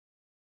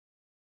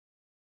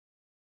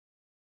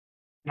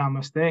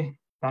Namaste,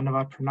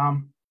 Dhanavat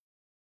Pranam.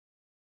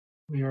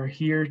 We are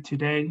here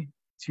today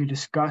to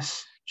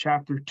discuss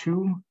Chapter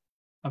 2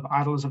 of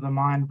Idols of the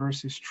Mind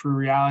versus True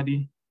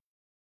Reality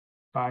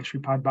by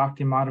Sripad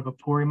Bhaktimadhava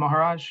Puri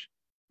Maharaj.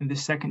 And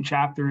this second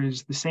chapter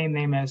is the same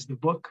name as the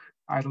book,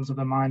 Idols of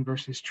the Mind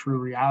versus True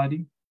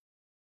Reality.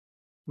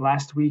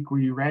 Last week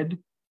we read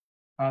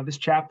this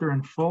chapter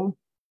in full,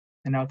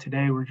 and now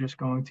today we're just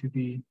going to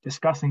be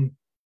discussing.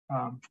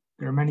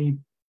 There are many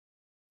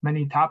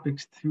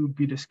topics to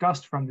be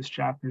discussed from this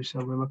chapter,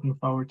 so we're looking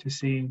forward to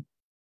seeing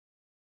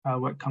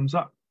what comes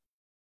up.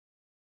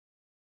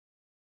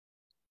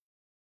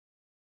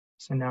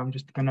 So now I'm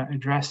just going to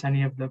address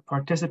any of the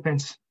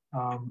participants.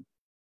 We're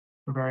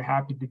very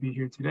happy to be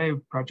here today.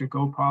 Braja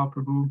Gopal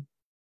Prabhu,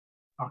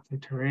 Dr.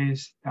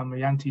 Therese,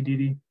 Damayanti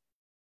Didi.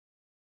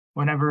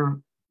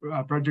 Whenever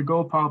Braja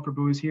Gopal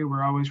Prabhu is here,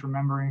 we're always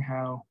remembering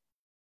how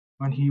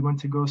when he went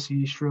to go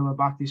see Srila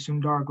Bhakti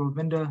Sundar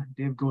Govinda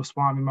Dev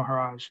Goswami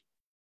Maharaj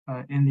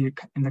in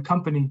the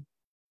company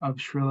of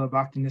Srila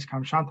Bhakti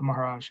Niskam Shanta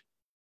Maharaj,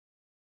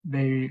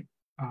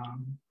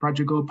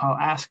 Braja Gopal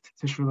asked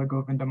to Srila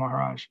Govinda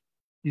Maharaj,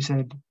 he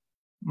said,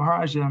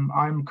 Maharaj,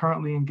 I'm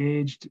currently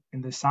engaged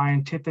in the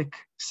scientific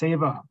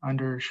seva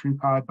under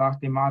Sripad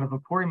Bhaktimadhava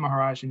Puri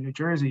Maharaj in New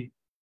Jersey.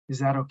 Is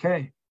that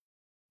okay?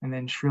 And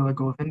then Srila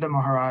Govinda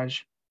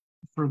Maharaj,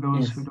 for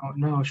those who don't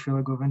know,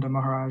 Srila Govinda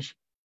Maharaj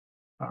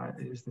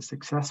is the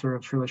successor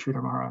of Srila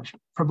Sridhar Maharaj.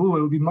 Prabhu,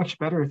 it would be much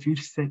better if you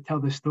tell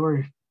the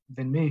story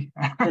than me.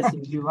 Yes,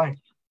 if you like.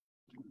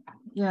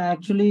 Yeah,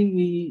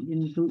 actually,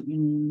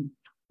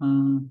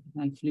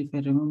 actually, if I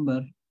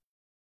remember,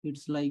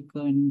 it's like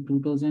in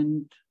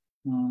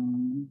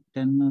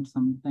 2010 or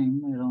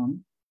sometime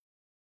around.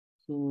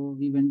 So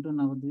we went to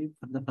Navadvip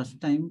for the first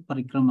time,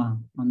 Parikrama,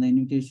 on the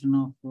invitation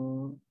of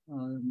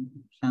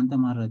Shanta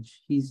Maharaj.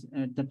 He's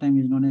at that time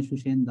is known as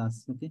Shushen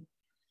Das. Okay.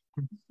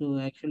 So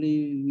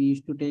actually, we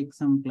used to take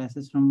some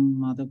classes from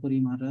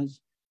Madhapuri Maharaj,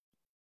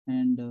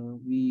 and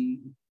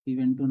we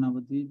went to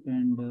Navadvip,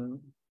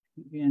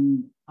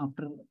 and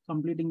after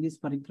completing this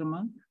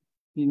Parikrama,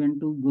 we went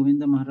to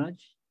Govinda Maharaj,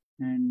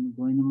 and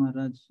Govinda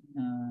Maharaj,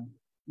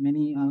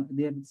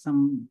 there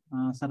some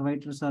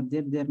servitors are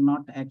there. They're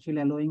not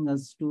actually allowing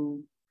us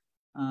to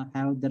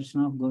have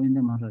darshan of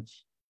Govinda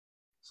Maharaj.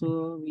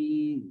 So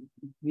we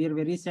are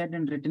very sad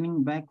and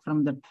returning back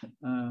from that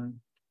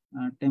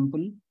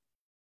temple,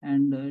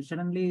 and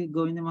suddenly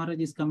Govinda Maharaj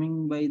is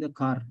coming by the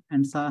car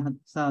and saw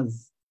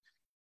us,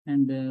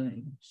 and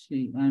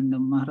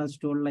Maharaj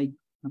told like,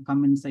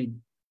 come inside,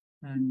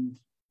 and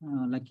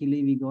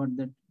luckily we got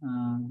that,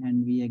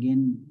 and we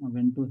again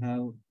went to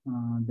have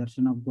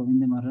darshan of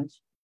Govinda Maharaj,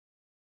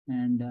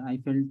 and I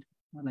felt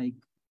like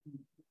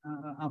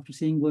after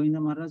seeing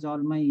Govinda Maharaj, all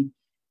my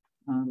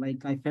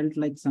I felt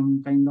like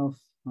some kind of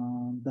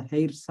the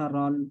hairs are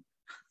all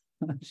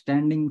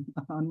standing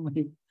on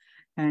my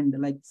hand,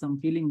 like some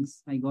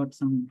feelings. I got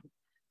some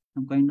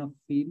kind of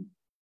feel,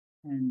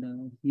 and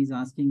he's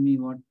asking me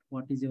what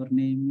is your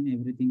name and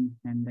everything,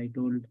 and I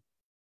told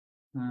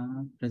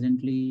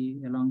presently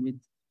along with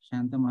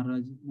Shanta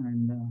Maharaj,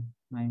 and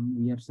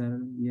we are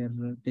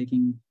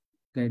taking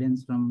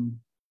guidance from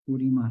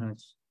Puri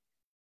Maharaj,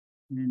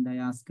 and I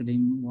asked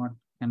him what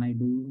can I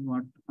do,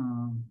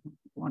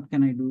 what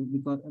can I do,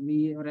 because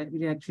we are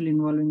actually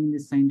involving in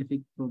these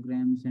scientific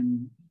programs,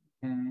 and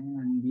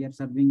we are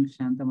serving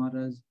Shanta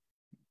Maharaj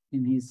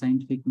in his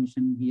scientific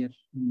mission here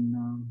in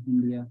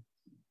India.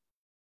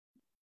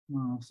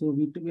 So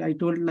I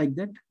told like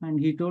that, and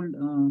he told,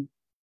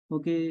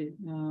 okay,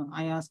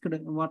 I asked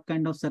what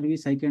kind of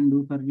service I can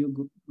do for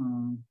you,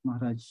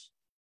 Maharaj.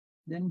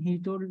 Then he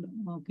told,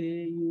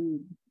 okay,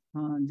 you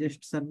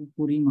just serve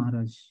Puri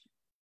Maharaj.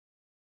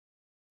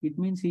 It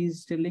means he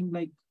is telling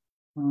like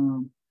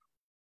to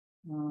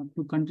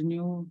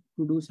continue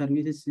to do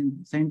services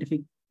in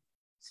scientific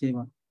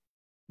seva.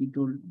 He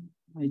told,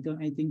 I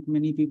think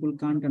many people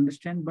can't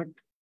understand, but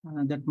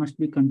that must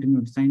be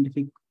continued,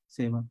 scientific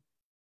seva.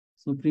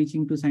 So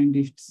preaching to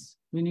scientists,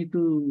 we need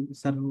to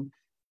serve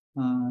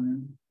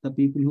the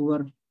people who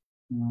are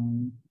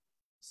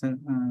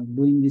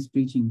doing this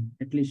preaching.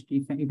 At least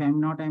if I'm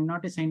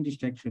not a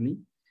scientist actually.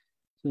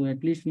 So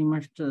at least we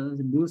must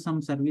do some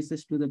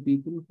services to the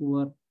people who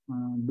are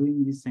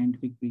doing this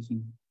scientific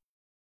preaching.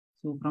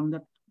 So from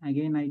that,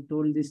 again, I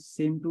told this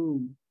same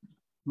to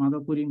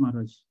Madhapuri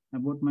Maharaj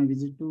about my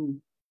visit to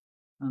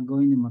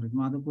Govinda Maharaj.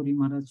 Madhapuri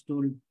Maharaj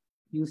told,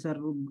 you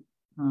serve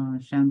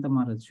Shanta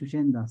Maharaj,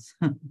 Shushen Das.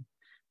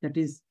 That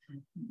is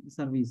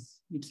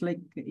service. It's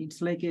like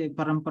a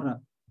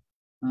parampara.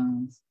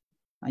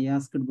 I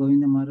asked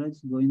Govinda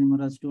Maharaj. Govinda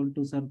Maharaj told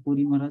to serve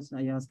Puri Maharaj.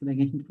 I asked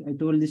again. I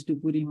told this to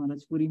Puri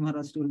Maharaj. Puri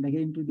Maharaj told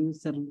again to do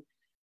serve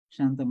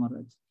Shanta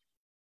Maharaj.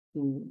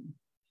 So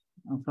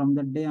from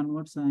that day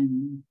onwards,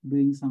 I'm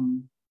doing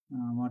some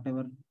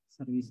whatever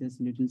services,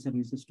 little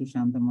services to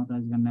Shanta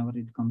Maharaj whenever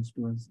it comes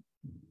to us.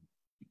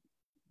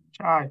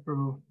 Jai,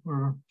 Prabhu. We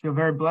feel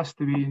very blessed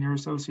to be in your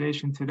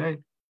association today.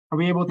 Are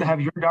we able to have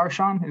your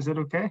darshan? Is it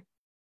okay?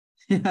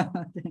 Yeah,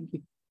 thank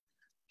you.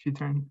 She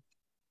turned.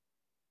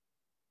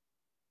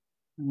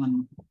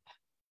 One.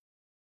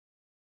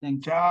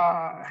 Thanks.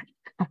 Jai.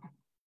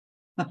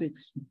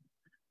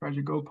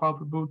 Raja Gopal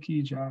Prabhu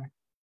ki jai.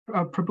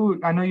 Prabhu,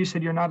 I know you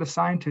said you're not a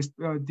scientist.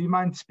 Do you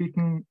mind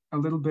speaking a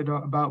little bit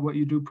about what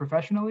you do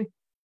professionally?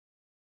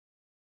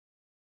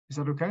 Is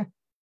that okay?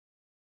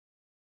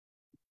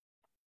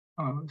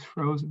 Oh, it's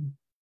frozen.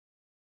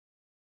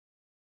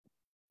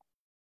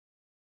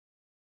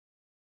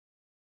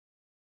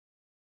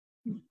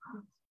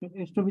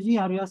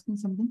 Prabhuji, are you asking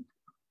something?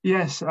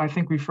 Yes, I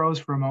think we froze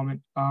for a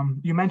moment.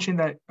 You mentioned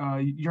that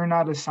you're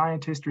not a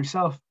scientist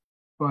yourself,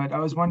 but I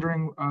was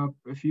wondering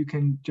if you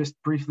can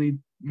just briefly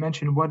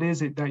mention what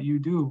is it that you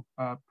do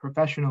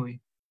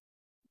professionally?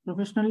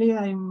 Professionally,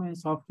 I'm a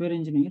software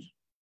engineer.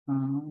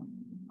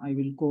 I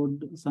will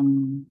code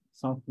some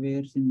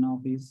softwares in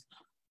office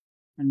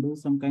and do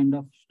some kind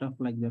of stuff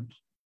like that.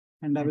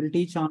 And I will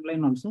teach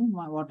online also.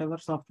 Whatever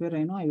software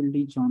I know, I will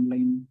teach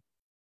online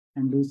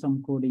and do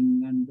some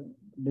coding and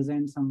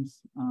design some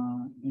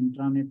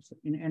intranets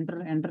in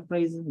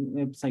enterprise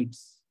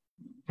websites.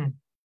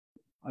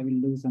 I will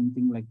do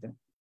something like that.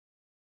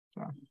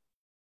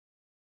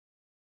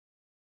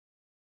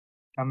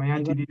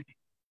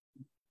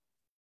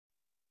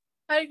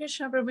 Hare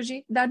Krishna,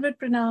 Prabhuji. Dandavat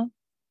Pranam.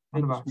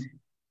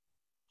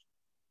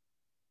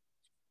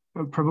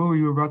 Prabhu,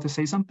 you were about to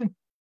say something?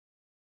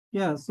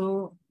 Yeah,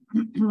 so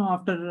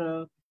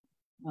after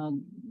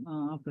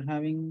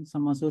having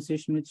some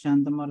association with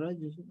Shanta Maharaj,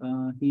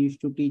 he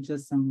used to teach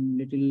us some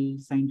little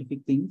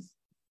scientific things.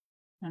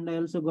 And I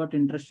also got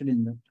interested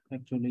in that,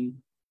 actually.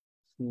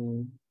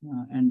 So,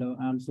 and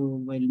also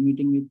while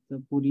meeting with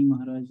Puri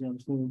Maharaj,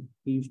 also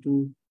he used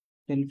to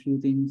tell few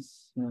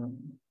things.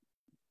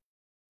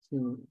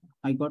 So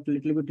I got a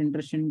little bit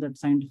interested in that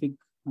scientific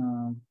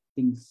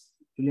things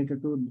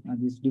related to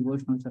this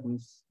devotional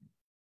service.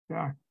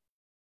 Yeah.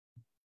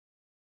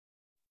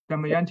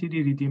 Damayanti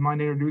Didi, do you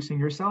mind introducing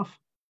yourself?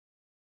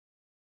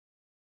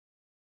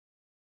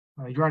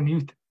 You're on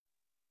mute.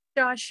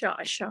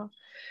 Sure.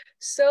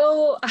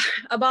 So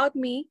about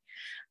me,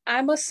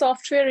 I'm a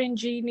software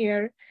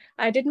engineer.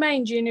 I did my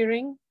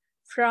engineering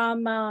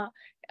from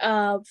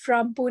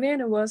Pune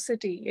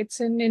University. It's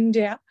in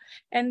India.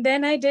 And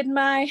then I did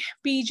my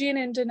PG in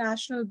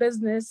International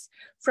Business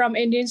from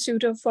Indian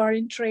Institute of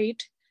Foreign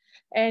Trade.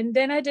 And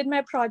then I did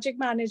my project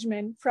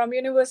management from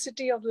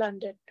University of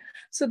London.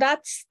 So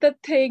that's the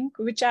thing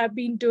which I've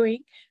been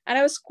doing. And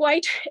I was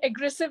quite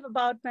aggressive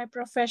about my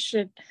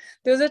profession.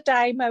 There was a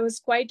time I was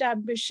quite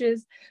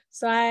ambitious.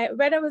 So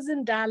when I was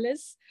in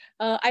Dallas,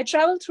 I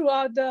traveled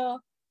throughout the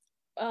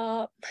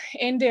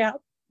India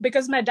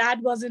because my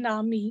dad was in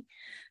army.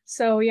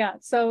 So yeah,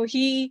 so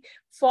he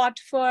fought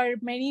for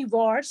many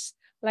wars.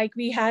 Like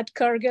we had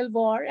Kargil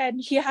War, and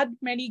he had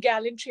many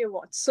gallantry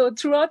awards. So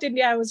throughout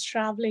India, I was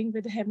traveling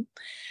with him.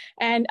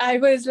 And I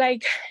was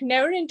like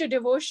never into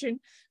devotion,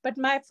 but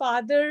my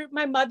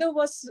mother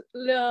was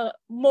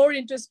more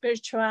into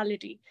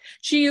spirituality.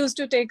 She used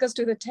to take us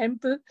to the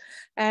temple,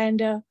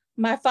 and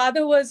my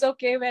father was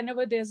okay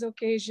whenever there's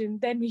occasion,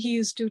 then he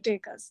used to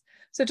take us.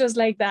 So it was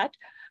like that.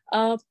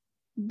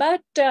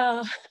 But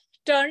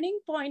turning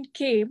point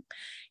came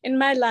in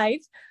my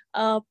life.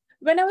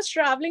 When I was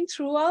traveling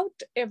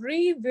throughout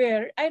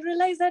everywhere, I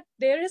realized that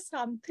there is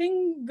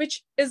something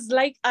which is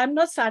like, I'm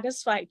not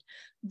satisfied.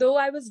 Though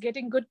I was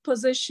getting good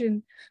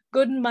position,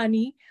 good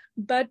money,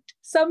 but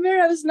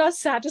somewhere I was not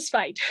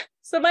satisfied.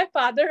 So my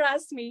father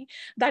asked me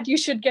that you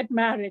should get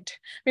married.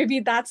 Maybe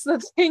that's the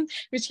thing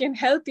which can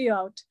help you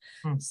out.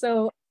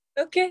 So,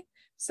 okay.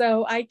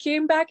 So I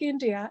came back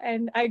India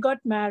and I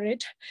got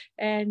married.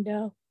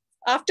 And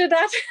after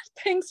that,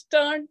 things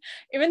turned,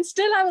 even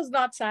still, I was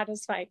not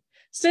satisfied.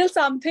 Still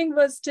something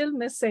was still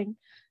missing.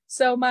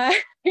 So my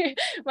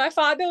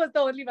father was the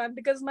only one,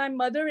 because my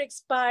mother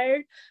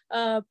expired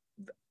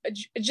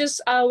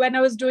just when I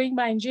was doing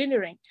my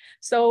engineering.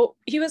 So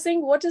he was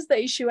saying, what is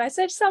the issue? I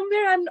said,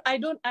 somewhere I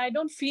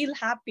don't feel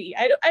happy.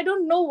 I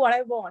don't know what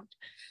I want.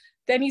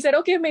 Then he said,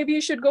 okay, maybe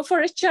you should go for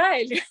a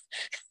child.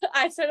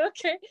 I said,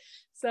 okay.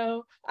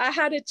 So I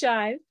had a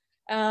child.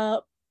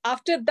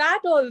 After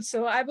that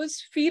also, I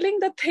was feeling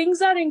that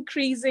things are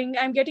increasing.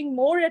 I'm getting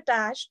more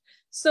attached.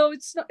 So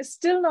it's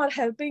still not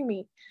helping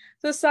me.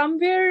 So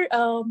somewhere,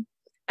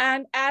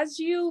 and as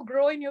you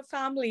grow in your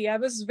family, I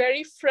was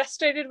very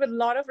frustrated with a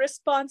lot of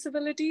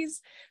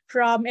responsibilities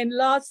from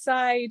in-laws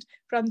side,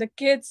 from the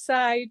kids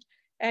side,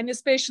 and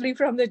especially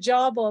from the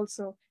job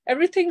also.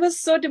 Everything was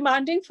so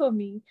demanding for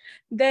me.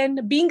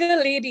 Then being a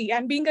lady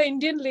and being an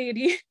Indian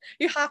lady,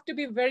 you have to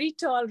be very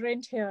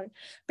tolerant here,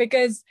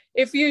 because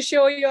if you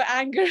show your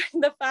anger in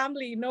the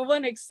family, no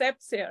one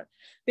accepts here.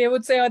 They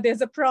would say, oh,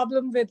 there's a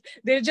problem with,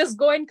 they'll just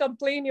go and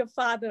complain your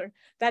father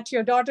that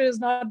your daughter is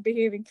not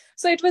behaving.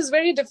 So it was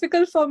very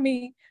difficult for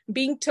me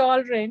being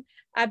tolerant,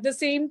 at the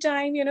same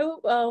time,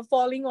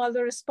 following all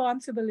the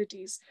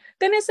responsibilities.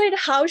 Then I said,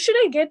 how should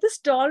I get this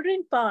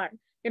tolerant part?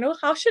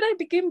 How should I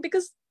become,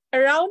 because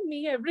around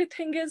me,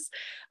 everything is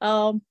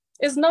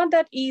not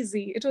that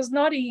easy. It was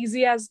not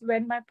easy as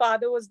when my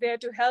father was there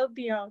to help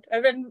me out,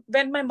 or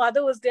when my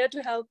mother was there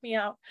to help me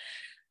out.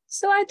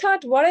 So I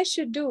thought what I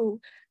should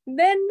do.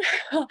 Then,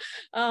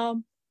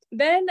 um,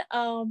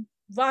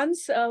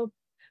 once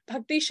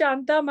Bhakti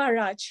Shanta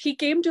Maharaj, he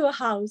came to a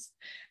house,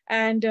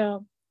 and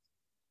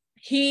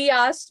he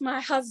asked my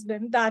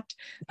husband that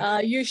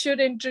you should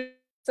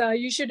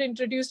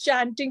introduce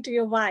chanting to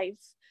your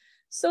wife.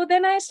 So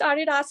then I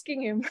started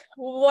asking him,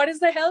 what is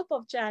the help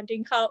of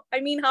chanting? How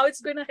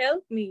it's going to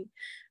help me?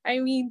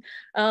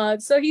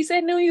 So he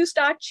said, no, you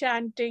start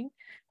chanting.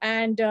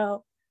 And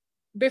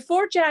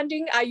before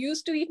chanting, I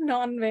used to eat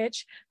non-veg.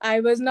 I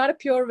was not a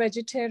pure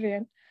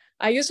vegetarian.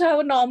 I used to have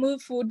a normal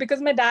food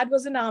because my dad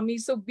was in army,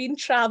 so been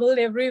traveled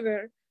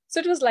everywhere. So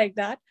it was like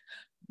that.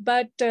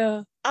 But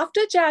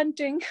after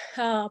chanting,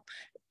 I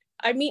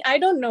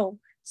don't know,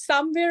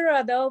 somewhere or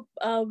other,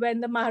 when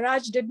the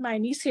Maharaj did my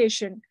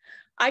initiation,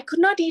 I could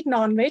not eat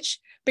non-veg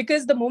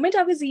because the moment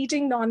I was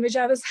eating non-veg,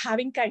 I was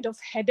having kind of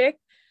headache.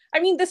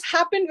 This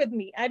happened with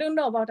me. I don't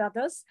know about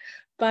others,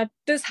 but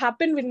this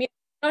happened with me. I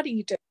could not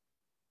eat it.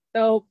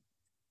 So,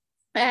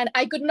 and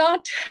I could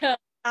not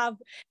have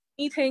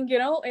anything,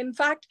 In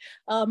fact,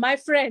 my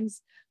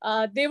friends,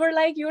 they were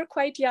like, you're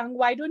quite young.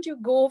 Why don't you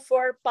go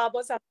for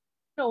Pabos?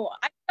 No,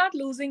 I started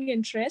losing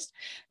interest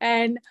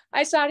and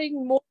I started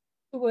more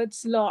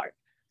towards Lord.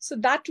 So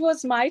that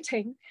was my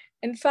thing.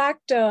 In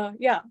fact,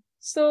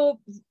 So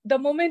the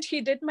moment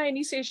he did my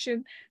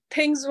initiation,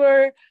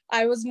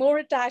 I was more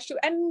attached to.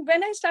 And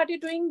when I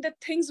started doing the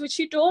things which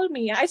he told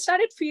me, I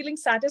started feeling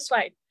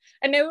satisfied.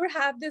 I never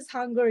had this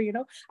hunger,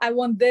 I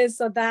want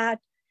this or that.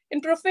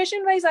 In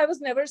profession wise, I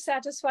was never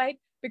satisfied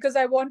because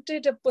I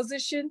wanted a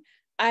position.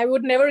 I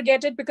would never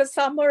get it because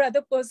some or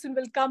other person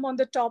will come on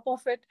the top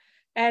of it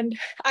and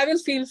I will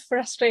feel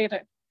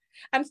frustrated.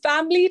 And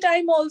family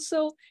time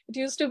also, it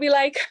used to be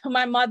like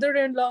my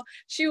mother-in-law,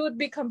 she would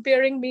be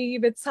comparing me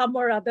with some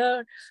or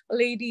other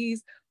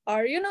ladies,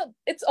 or,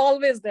 it's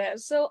always there.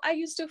 So I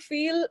used to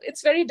feel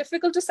it's very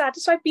difficult to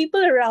satisfy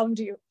people around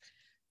you.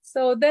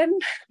 So then,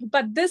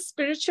 but this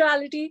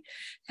spirituality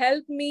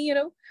helped me,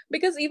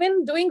 because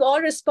even doing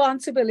all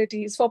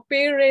responsibilities for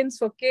parents,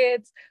 for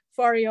kids,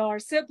 for your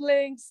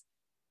siblings,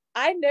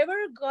 I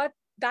never got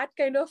that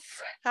kind of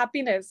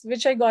happiness,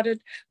 which I got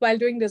it while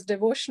doing this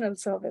devotional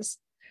service.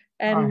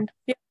 And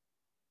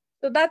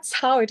so that's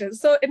how it is.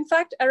 So in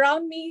fact,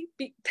 around me,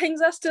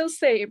 things are still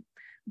same,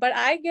 but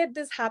I get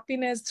this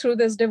happiness through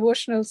this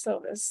devotional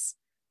service.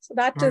 So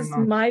that is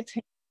my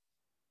thing.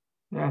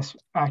 Yes,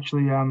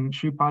 actually,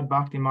 Shripad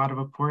Bhakti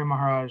Madhava Puri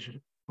Maharaj,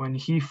 when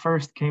he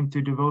first came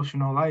to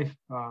devotional life,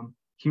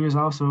 he was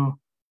also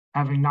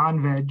having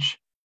non-veg,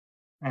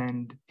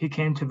 and he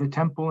came to the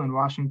temple in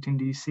Washington,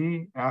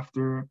 D.C.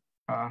 after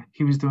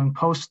he was doing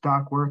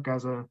postdoc work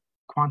as a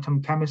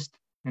quantum chemist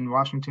in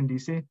Washington,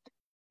 D.C.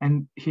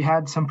 And he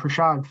had some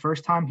prasad.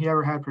 First time he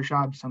ever had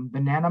prasad, some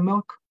banana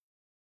milk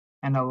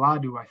and a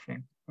laddu, I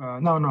think.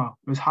 No,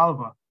 it was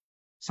halva.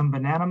 Some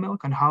banana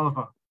milk and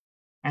halva.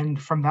 And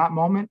from that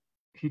moment,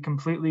 he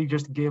completely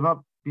just gave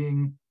up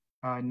being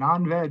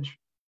non-veg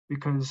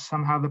because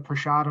somehow the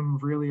prasadam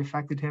really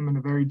affected him in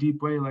a very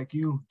deep way, like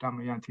you,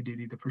 Damayanti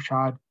Didi. The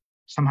prasad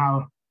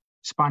somehow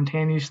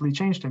spontaneously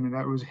changed him, and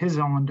that was his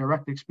own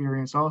direct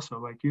experience also,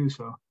 like you.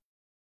 So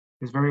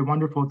it's very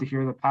wonderful to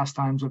hear the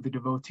pastimes of the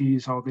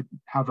devotees, how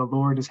the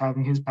Lord is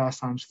having his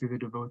pastimes through the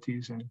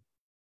devotees. And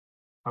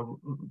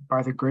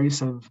by the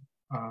grace of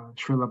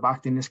Srila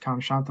Bhakti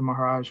Niskam Shanta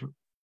Maharaj,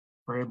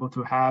 we're able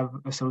to have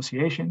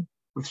association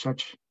with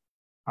such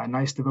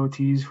nice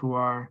devotees who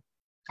are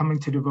coming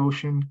to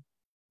devotion,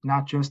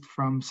 not just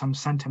from some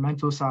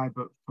sentimental side,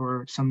 but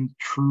for some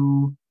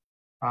true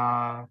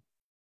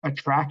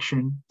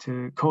attraction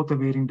to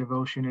cultivating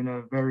devotion in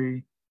a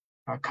very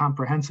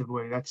comprehensive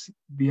way. That's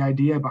the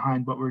idea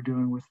behind what we're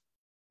doing with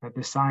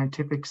the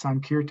scientific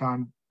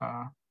Sankirtan,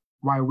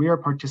 why we are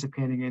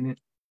participating in it,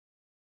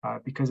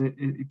 because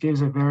it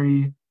gives a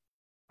very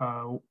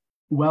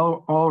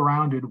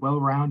well-rounded,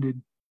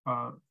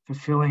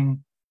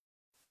 fulfilling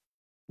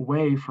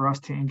way for us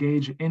to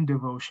engage in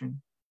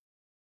devotion.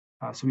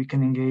 So we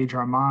can engage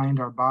our mind,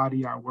 our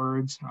body, our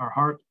words, our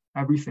heart,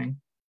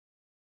 everything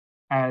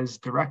as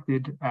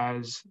directed,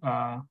 as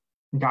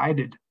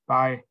guided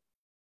by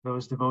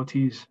those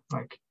devotees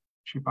like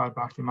Shripad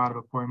Bhakti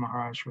Madhava Puri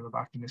Maharaj, Srila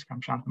Bhakti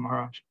Niskam Shanta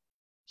Maharaj.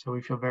 So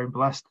we feel very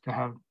blessed to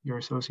have your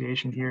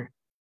association here.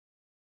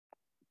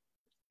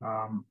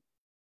 Can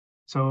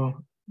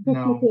you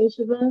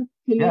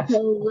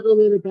tell a little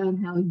bit about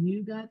how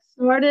you got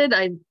started?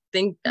 I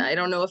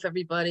don't know if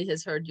everybody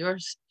has heard your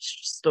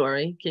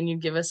story. Can you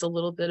give us a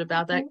little bit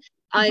about that?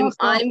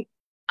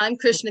 I'm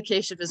Krishna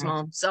Kesava's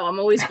mom, so I'm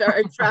always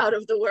very proud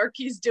of the work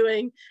he's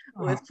doing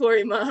with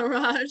Puri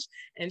Maharaj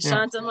and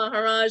Shanta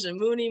Maharaj and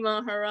Muni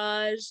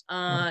Maharaj.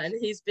 And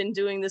he's been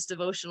doing this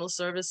devotional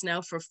service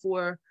now for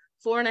four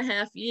and a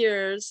half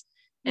years.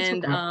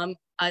 And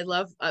I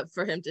love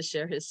for him to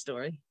share his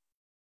story.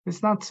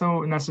 It's not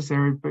so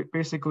necessary, but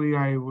basically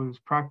I was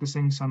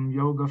practicing some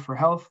yoga for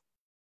health,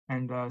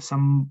 and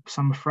some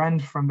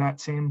friend from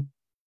that same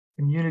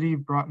community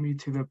brought me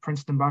to the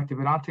Princeton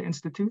Bhaktivedanta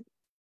Institute,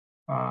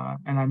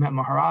 and I met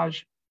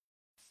Maharaj,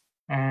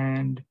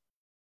 and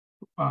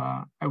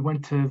I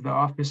went to the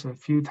office a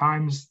few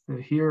times to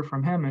hear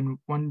from him, and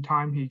one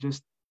time he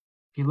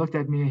looked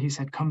at me and he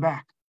said, "Come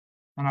back,"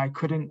 and I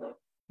couldn't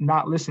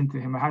not listen to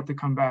him. I had to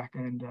come back,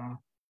 and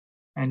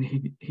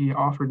he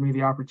offered me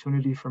the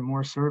opportunity for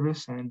more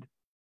service, and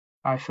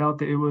I felt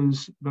that it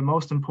was the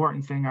most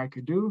important thing I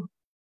could do,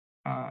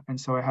 and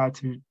so I had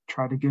to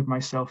try to give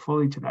myself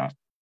fully to that.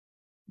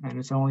 And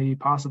it's only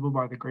possible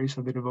by the grace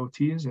of the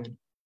devotees, and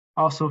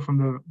also from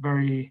the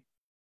very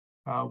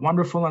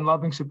wonderful and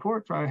loving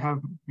support I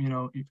have.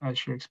 As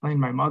she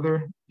explained, my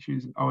mother,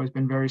 she's always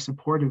been very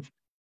supportive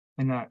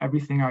in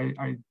everything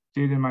I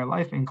did in my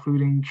life,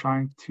 including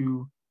trying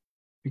to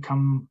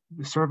become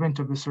the servant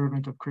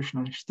of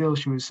Krishna. Still,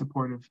 she was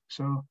supportive.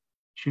 So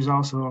she's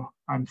also,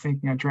 I'm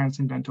thinking, a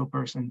transcendental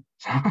person.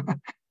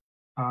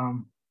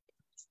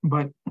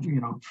 But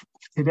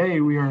today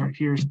we are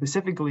here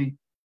specifically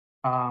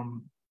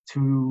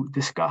to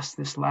discuss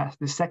this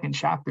second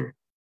chapter.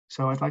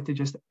 So I'd like to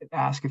just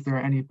ask if there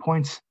are any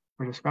points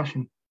for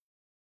discussion.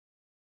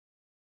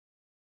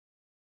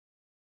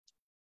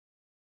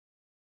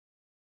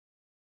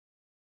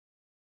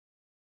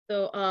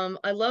 So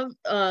I love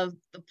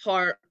the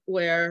part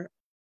where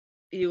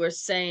you were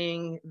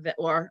saying that,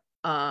 or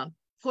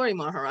Puri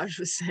Maharaj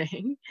was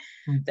saying,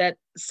 that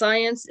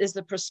science is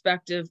the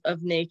perspective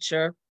of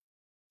nature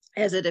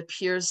as it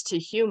appears to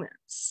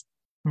humans.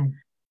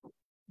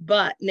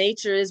 But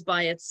nature is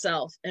by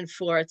itself and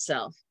for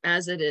itself,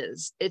 as it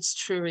is, its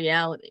true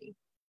reality.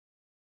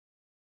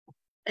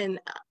 And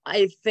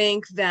I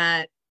think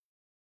that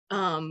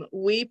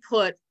we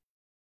put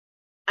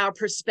our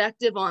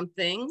perspective on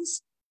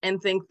things and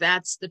think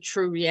that's the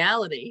true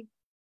reality,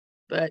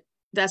 but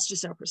that's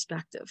just our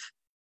perspective.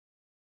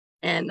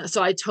 And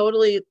so I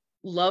totally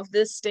love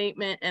this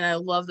statement, and I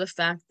love the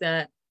fact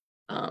that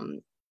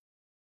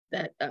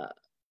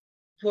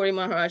Puri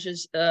Maharaj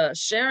is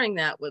sharing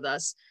that with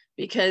us,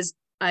 because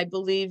I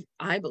believe,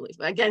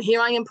 again, here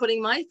I am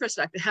putting my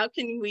perspective. How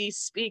can we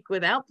speak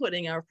without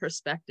putting our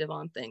perspective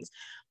on things?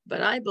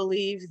 But I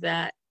believe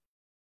that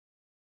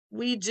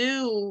we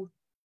do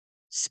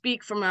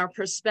speak from our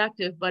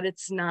perspective, but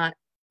it's not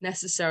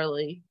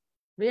necessarily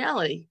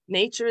reality.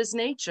 Nature is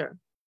nature.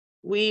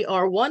 We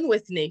are one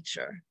with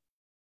nature,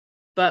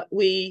 but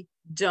we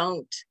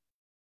don't,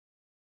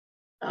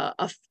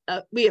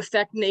 we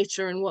affect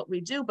nature in what we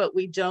do, but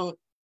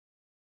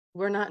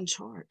we're not in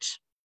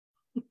charge.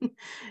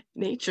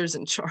 Nature's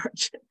in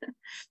charge.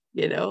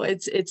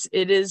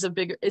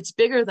 It's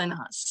bigger than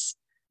us.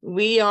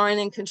 We aren't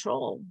in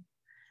control.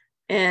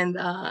 And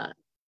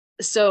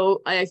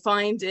so I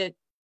find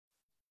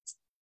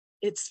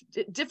it's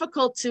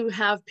difficult to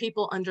have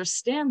people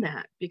understand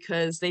that,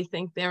 because they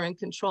think they're in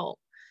control,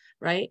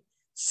 right?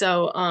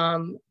 So,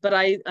 but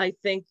I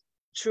think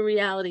true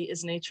reality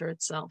is nature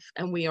itself,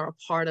 and we are a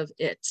part of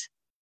it.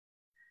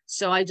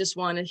 So I just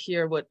want to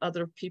hear what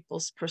other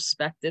people's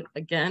perspective,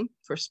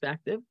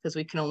 because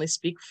we can only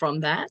speak from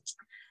that,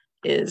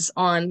 is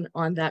on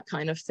that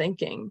kind of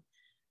thinking.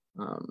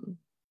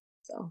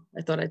 So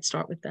I thought I'd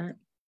start with that.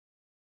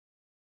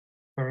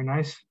 Very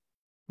nice.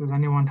 Does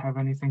anyone have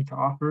anything to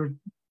offer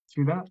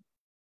to that?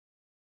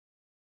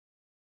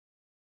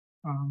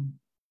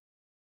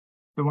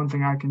 The one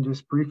thing I can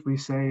just briefly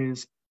say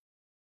is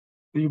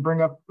that you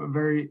bring up a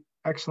very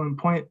excellent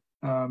point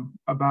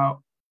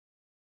about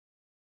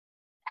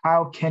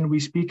how can we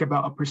speak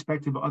about a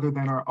perspective other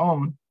than our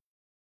own,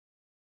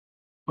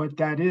 but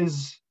that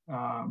is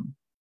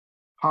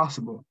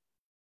possible.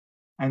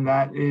 And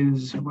that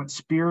is what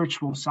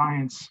spiritual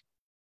science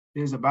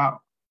is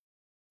about,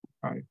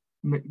 right?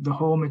 The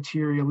whole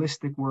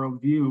materialistic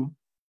worldview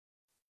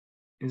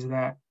is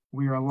that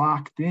we are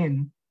locked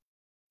in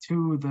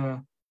to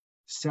the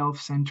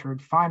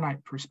self-centered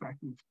finite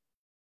perspective.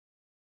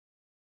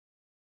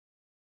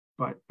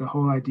 But the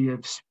whole idea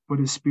of what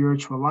is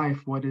spiritual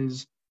life, what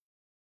is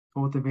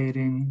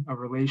cultivating a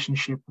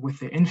relationship with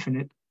the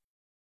infinite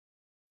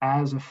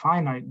as a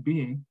finite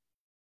being,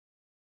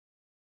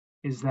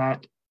 is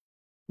that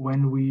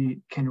when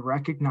we can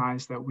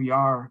recognize that we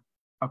are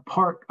a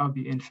part of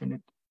the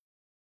infinite,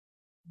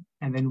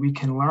 and then we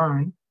can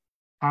learn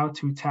how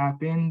to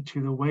tap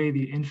into the way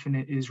the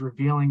infinite is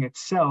revealing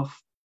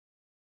itself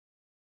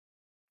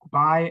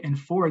by and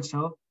for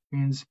itself,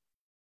 means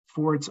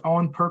for its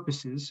own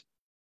purposes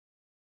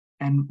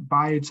and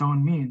by its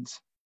own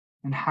means,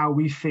 and how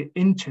we fit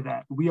into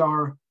that. We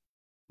are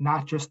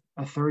not just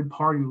a third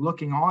party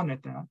looking on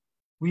at that.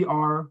 We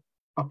are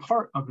a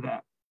part of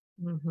that.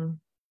 Mm-hmm.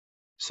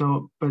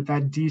 So, but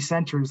that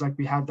decenters, like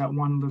we have that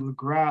one little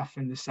graph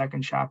in the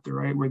second chapter,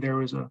 right, where there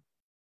was a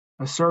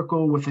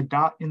circle with a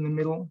dot in the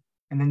middle,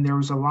 and then there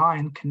was a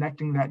line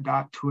connecting that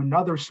dot to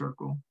another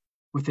circle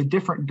with a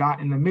different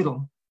dot in the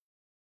middle.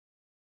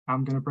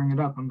 I'm going to bring it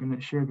up. I'm going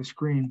to share the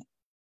screen,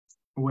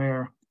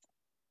 where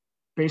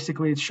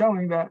basically it's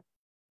showing that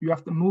you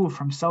have to move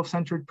from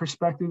self-centered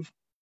perspective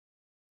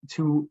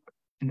to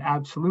an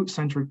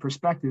absolute-centered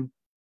perspective,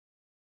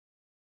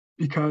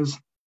 because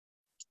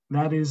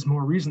that is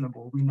more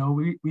reasonable. We know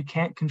we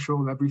can't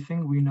control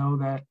everything. We know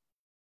that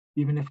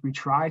even if we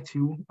try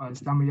to,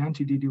 as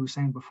Damayanti Didi was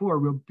saying before,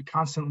 we'll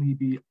constantly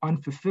be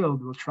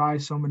unfulfilled. We'll try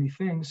so many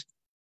things,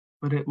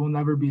 but it will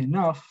never be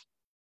enough.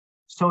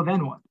 So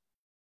then what?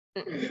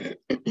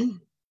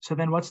 So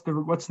then what's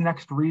the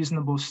next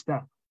reasonable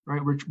step,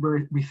 right?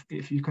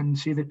 If you can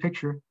see the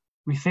picture,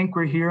 we think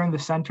we're here in the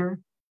center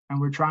and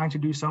we're trying to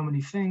do so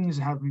many things,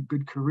 have a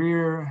good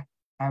career,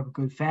 have a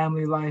good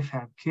family life,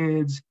 have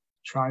kids,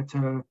 try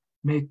to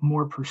make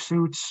more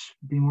pursuits,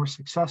 be more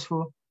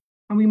successful.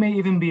 And we may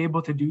even be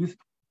able to do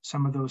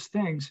some of those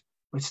things,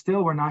 but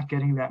still we're not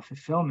getting that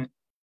fulfillment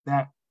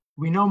that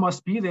we know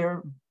must be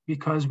there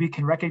because we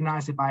can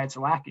recognize it by its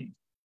lacking.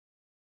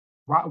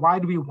 Why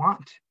do we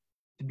want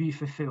to be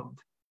fulfilled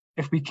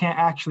if we can't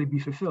actually be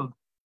fulfilled,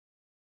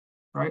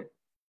 right?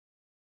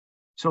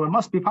 So it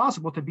must be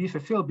possible to be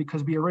fulfilled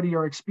because we already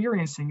are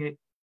experiencing it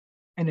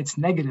and it's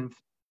negative.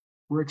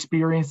 We're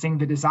experiencing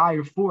the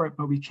desire for it,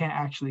 but we can't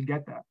actually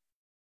get that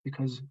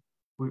because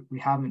we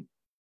haven't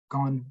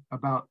gone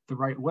about the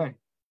right way.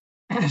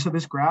 So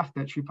this graph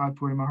that Sripad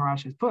Puri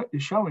Maharaj has put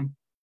is showing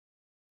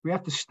we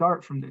have to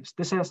start from this.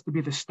 This has to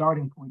be the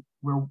starting point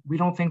where we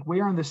don't think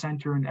we're in the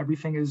center and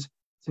everything is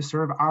to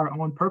serve our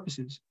own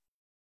purposes.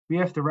 We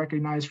have to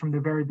recognize from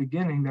the very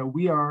beginning that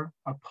we are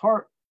a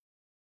part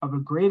of a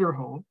greater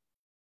whole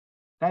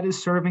that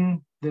is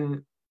serving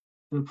the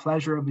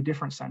pleasure of a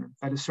different center,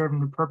 that is serving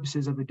the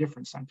purposes of a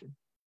different center.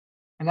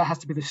 And that has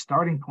to be the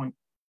starting point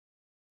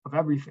of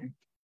everything.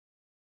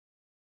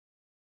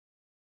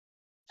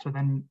 So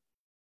then,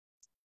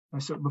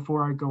 so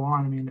before I go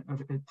on, I mean,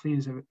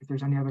 please, if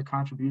there's any other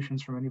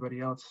contributions from anybody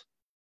else.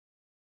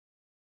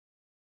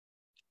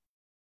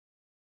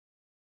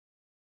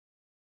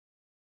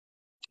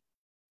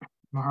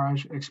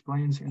 Maharaj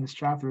explains in this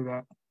chapter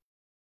that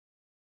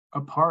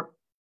a part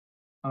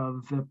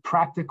of the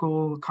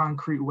practical,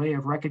 concrete way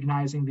of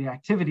recognizing the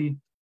activity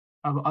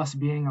of us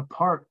being a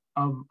part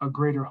of a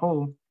greater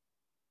whole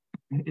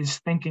is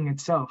thinking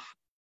itself,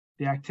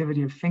 the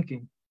activity of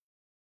thinking.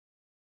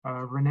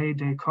 René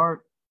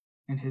Descartes,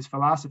 in his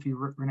philosophy,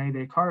 René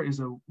Descartes is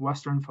a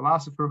Western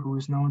philosopher who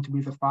is known to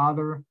be the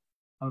father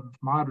of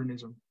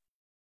modernism,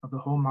 of the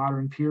whole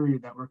modern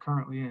period that we're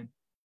currently in.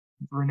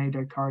 René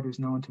Descartes is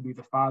known to be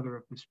the father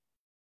of this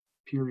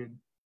period,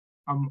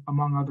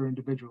 among other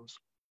individuals.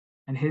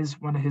 And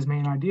one of his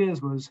main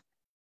ideas was,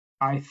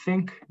 I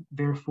think,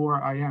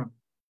 therefore I am.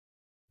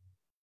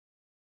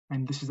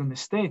 And this is a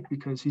mistake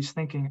because he's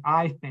thinking,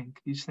 I think.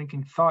 He's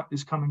thinking thought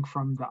is coming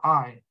from the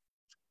I.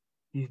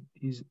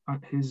 His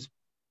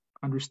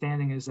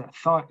understanding is that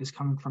thought is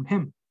coming from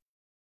him.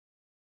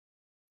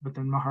 But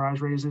then Maharaj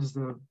raises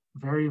the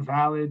very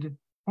valid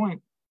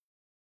point.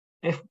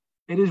 If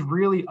it is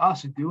really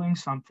us doing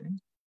something,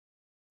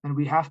 then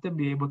we have to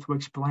be able to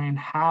explain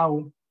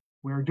how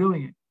we're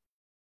doing it.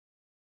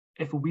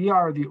 If we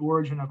are the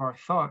origin of our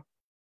thought,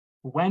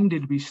 when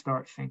did we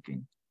start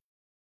thinking?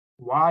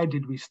 Why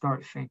did we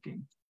start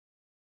thinking?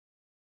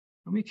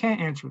 And we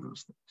can't answer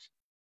those things.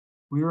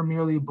 We were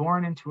merely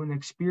born into an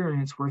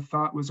experience where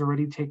thought was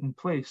already taking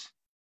place.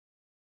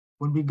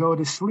 When we go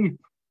to sleep,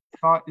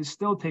 thought is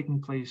still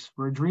taking place.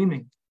 We're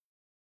dreaming.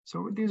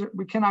 So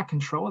we cannot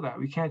control that.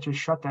 We can't just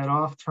shut that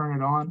off, turn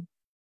it on.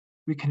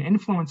 We can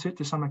influence it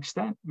to some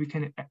extent. We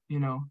can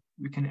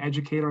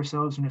educate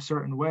ourselves in a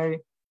certain way.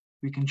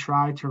 We can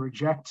try to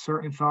reject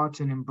certain thoughts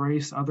and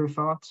embrace other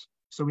thoughts.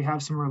 So we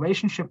have some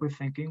relationship with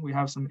thinking, we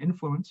have some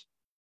influence,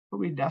 but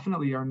we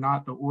definitely are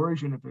not the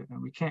origin of it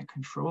and we can't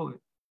control it.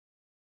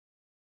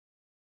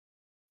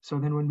 So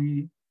then when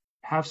we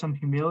have some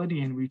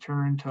humility and we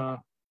turn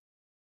to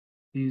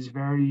these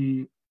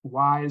very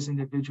wise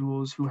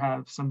individuals who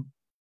have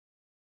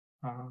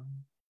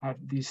have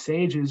these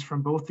sages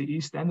from both the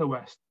East and the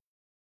West,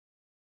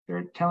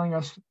 they're telling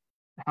us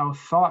how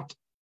thought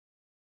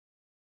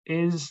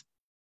is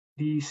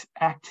the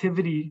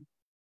activity,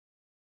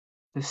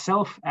 the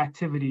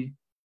self-activity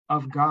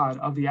of God,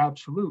 of the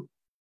Absolute,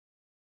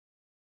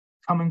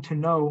 coming to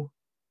know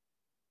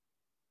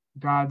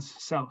God's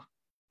self.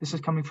 This is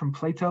coming from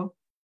Plato,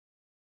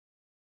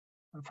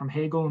 from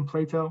Hegel and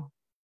Plato,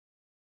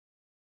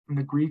 from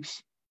the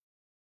Greeks,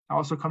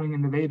 also coming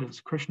in the Vedas.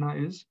 Krishna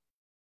is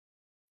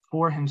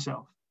for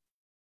himself.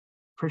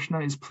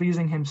 Krishna is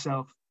pleasing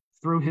himself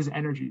through his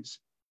energies,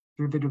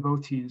 through the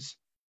devotees,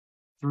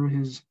 through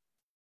his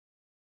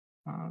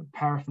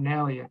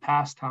paraphernalia,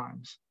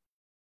 pastimes.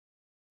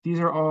 These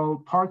are all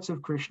parts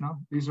of Krishna.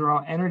 These are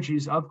all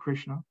energies of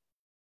Krishna,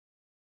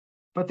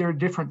 but they're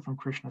different from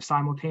Krishna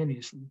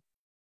simultaneously.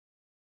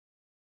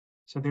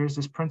 So there's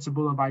this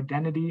principle of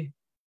identity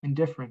and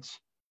difference,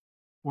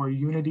 or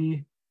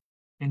unity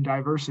and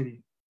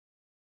diversity,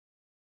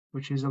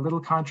 which is a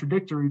little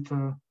contradictory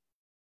to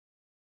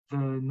the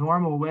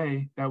normal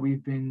way that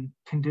we've been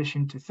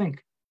conditioned to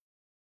think.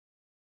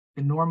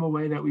 The normal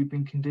way that we've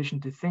been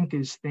conditioned to think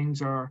is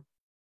things are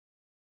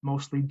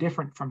mostly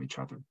different from each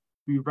other.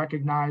 We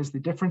recognize the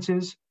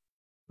differences,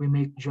 we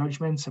make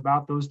judgments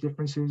about those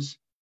differences,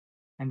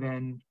 and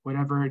then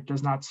whatever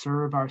does not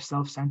serve our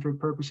self-centered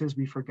purposes,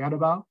 we forget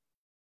about.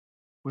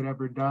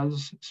 Whatever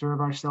does serve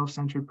our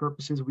self-centered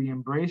purposes, we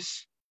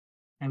embrace,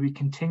 and we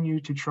continue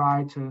to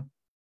try to,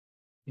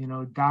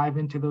 dive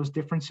into those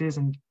differences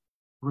and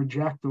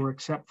reject or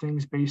accept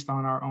things based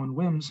on our own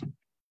whims.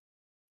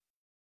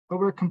 But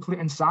we're complete,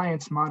 and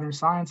science, modern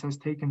science, has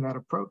taken that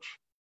approach.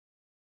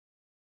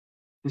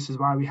 This is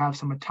why we have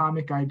some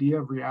atomic idea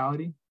of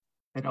reality,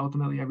 that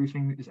ultimately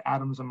everything is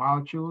atoms and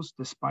molecules,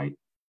 despite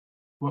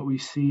what we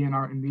see in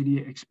our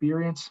immediate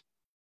experience,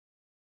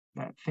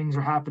 that things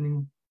are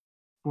happening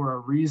for a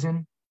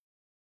reason,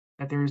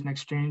 that there is an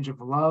exchange of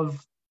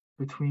love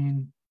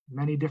between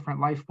many different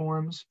life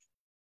forms,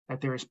 that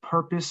there is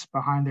purpose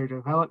behind their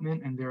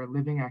development and their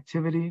living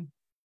activity.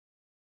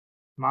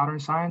 Modern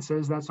science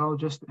says that's all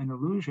just an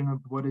illusion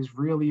of what is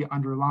really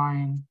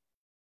underlying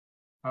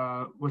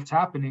what's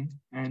happening.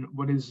 And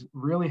what is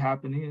really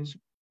happening is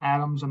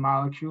atoms and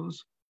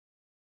molecules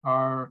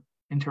are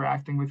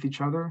interacting with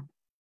each other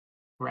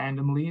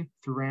randomly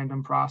through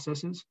random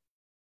processes,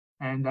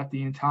 and that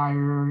the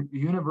entire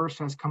universe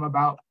has come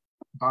about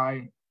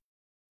by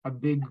a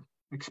big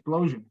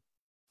explosion.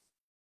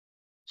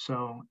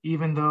 So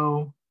even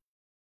though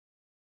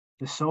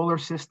the solar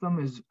system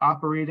is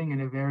operating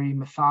in a very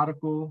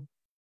methodical,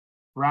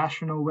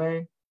 rational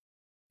way,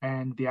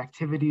 and the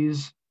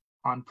activities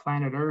on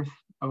planet Earth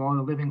of all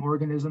the living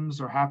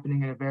organisms are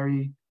happening in a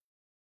very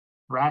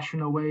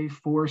rational way,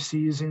 4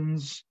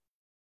 seasons,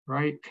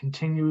 right?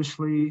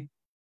 Continuously,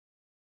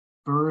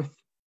 birth,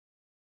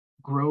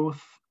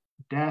 growth,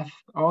 death,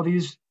 all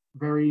these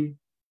very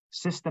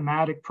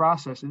systematic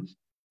processes,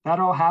 that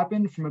all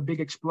happened from a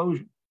big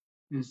explosion,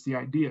 is the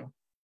idea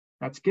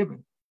that's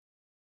given.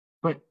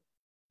 But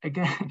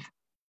again,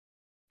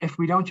 if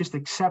we don't just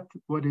accept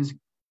what is,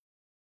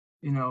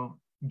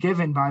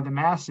 given by the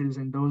masses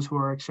and those who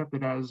are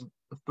accepted as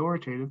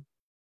authoritative,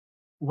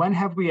 when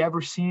have we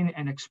ever seen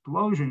an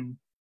explosion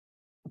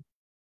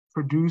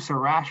produce a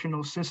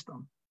rational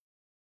system?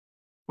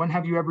 When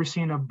have you ever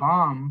seen a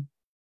bomb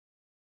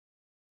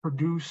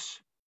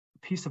produce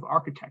a piece of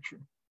architecture?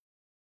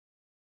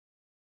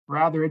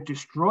 Rather, it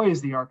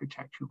destroys the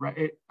architecture,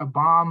 right?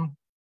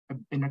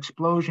 An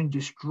explosion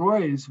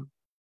destroys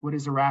what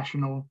is a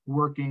rational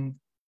working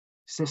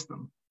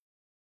system,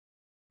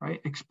 right?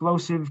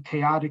 Explosive,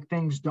 chaotic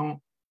things don't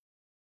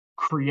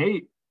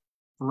create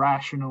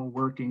rational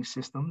working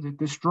systems, it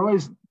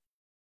destroys them.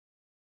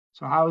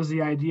 So how is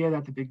the idea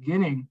that the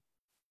beginning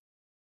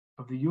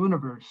of the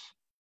universe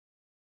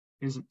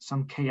is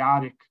some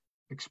chaotic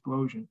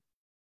explosion,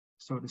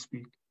 so to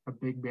speak, a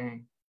big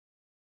bang?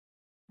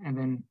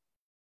 And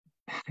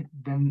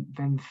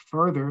then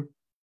further,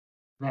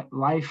 that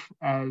life,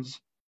 as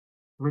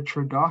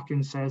Richard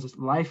Dawkins says,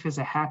 life is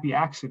a happy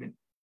accident,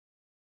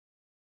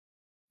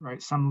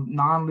 right? Some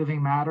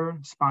non-living matter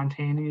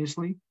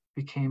spontaneously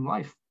became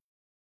life,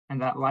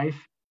 and that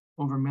life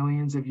over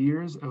millions of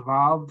years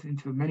evolved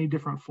into many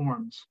different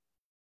forms.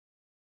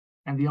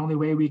 And the only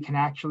way we can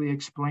actually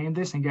explain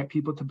this and get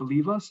people to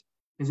believe us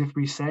is if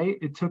we say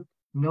it took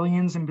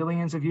millions and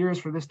billions of years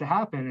for this to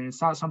happen, and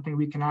it's not something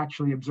we can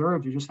actually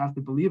observe. You just have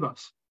to believe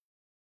us.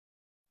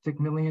 It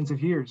took millions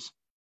of years.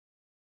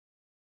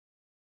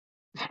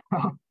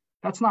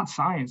 That's not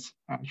science,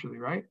 actually,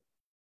 right?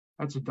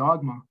 That's a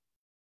dogma.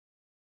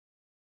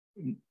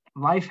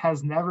 Life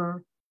has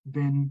never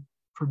been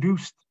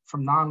produced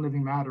from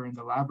non-living matter in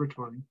the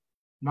laboratory,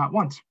 not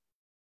once.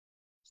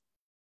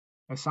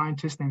 A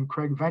scientist named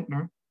Craig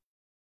Ventner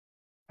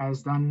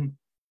has done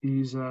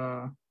these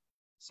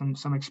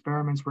some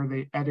experiments where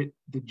they edit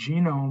the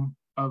genome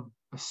of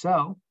a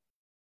cell,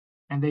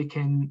 and they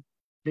can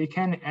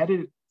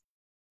edit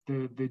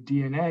the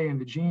DNA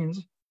and the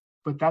genes,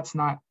 but that's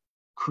not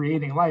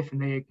creating life,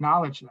 and they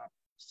acknowledge that,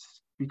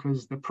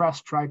 because the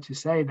press tried to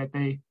say that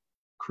they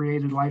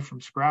created life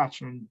from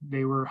scratch, and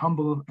they were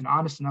humble and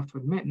honest enough to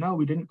admit, no,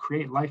 we didn't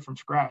create life from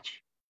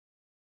scratch,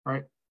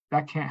 right?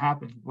 That can't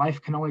happen.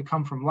 Life can only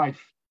come from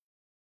life.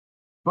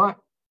 But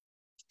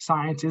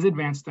science is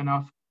advanced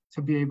enough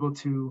to be able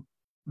to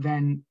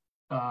then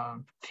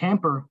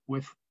tamper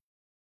with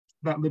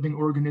that living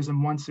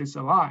organism once it's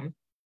alive,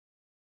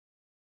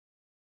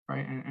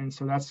 right? And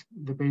so that's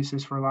the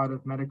basis for a lot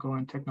of medical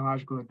and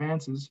technological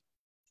advances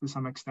to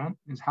some extent,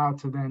 is how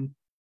to then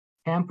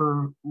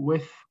tamper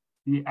with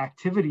the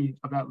activity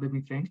of that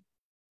living thing,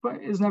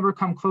 but has never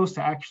come close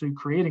to actually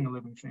creating a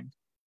living thing.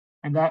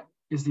 And that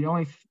is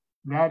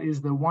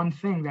the one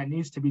thing that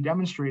needs to be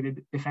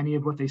demonstrated if any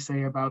of what they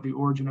say about the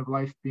origin of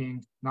life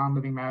being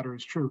non-living matter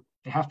is true.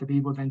 They have to be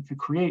able then to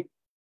create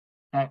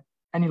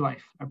any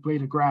life, a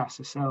blade of grass,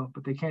 a cell,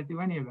 but they can't do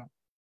any of that.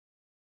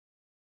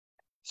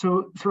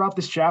 So throughout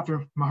this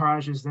chapter,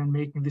 Maharaj is then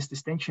making this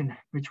distinction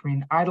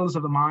between idols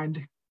of the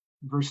mind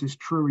versus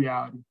true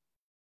reality,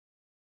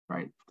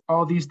 right?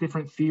 All these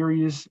different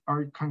theories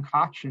are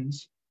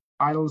concoctions,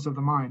 idols of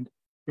the mind.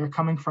 They're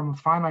coming from a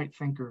finite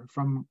thinker,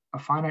 from a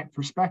finite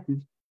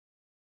perspective,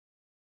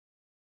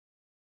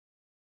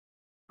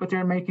 but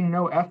they're making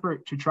no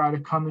effort to try to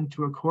come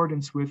into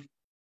accordance with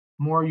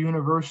more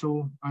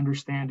universal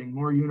understanding,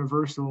 more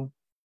universal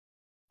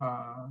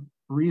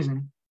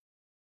reason,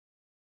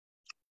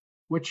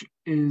 which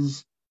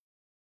is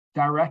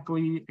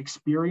directly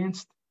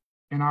experienced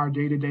in our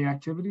day-to-day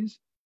activities,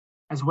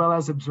 as well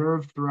as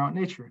observed throughout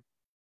nature.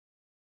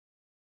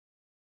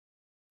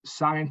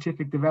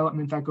 Scientific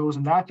development that goes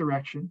in that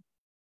direction,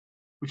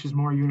 which is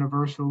more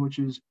universal, which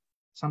is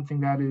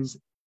something that is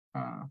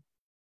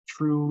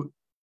true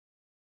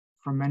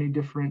from many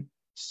different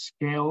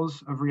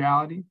scales of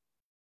reality,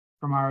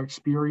 from our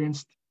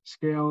experienced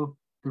scale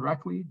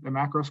directly, the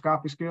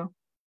macroscopic scale,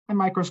 and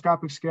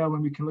microscopic scale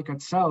when we can look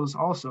at cells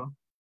also.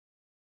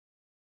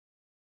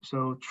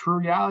 So true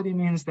reality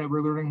means that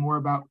we're learning more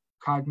about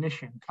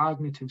cognition,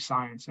 cognitive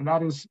science, and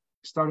that is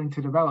starting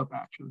to develop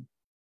actually,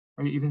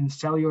 right? Even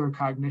cellular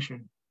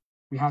cognition.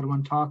 We had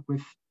one talk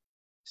with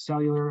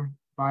cellular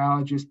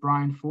biologist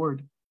Brian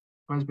Ford,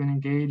 who has been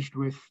engaged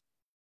with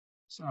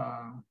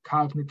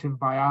cognitive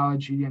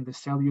biology and the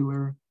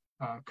cellular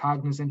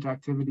cognizant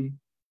activity.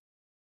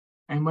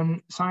 And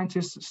when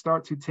scientists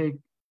start to take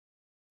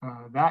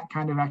that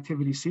kind of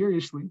activity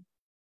seriously,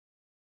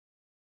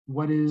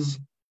 what is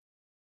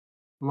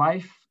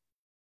life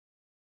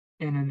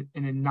in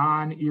a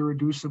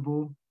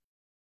non-irreducible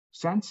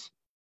sense?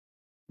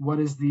 What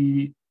is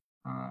the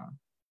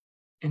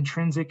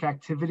intrinsic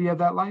activity of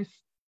that life?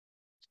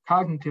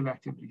 Cognitive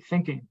activity,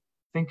 thinking,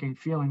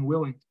 feeling,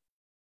 willing.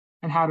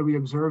 And how do we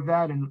observe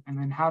that? And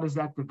then how does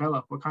that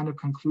develop? What kind of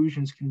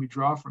conclusions can we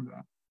draw from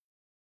that?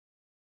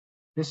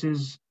 This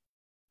is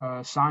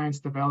science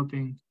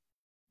developing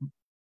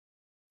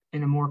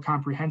in a more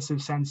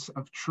comprehensive sense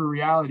of true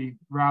reality,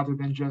 rather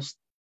than just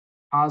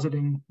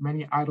positing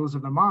many idols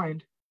of the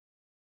mind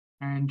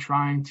and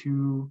trying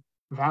to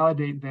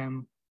validate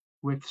them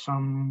with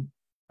some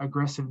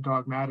aggressive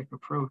dogmatic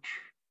approach.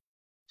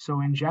 So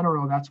in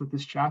general, that's what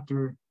this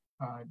chapter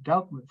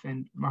dealt with.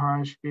 And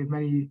Maharaj gave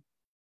many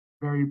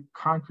very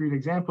concrete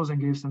examples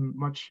and gave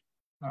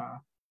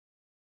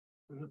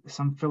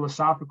some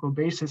philosophical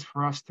basis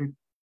for us to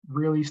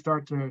really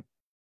start to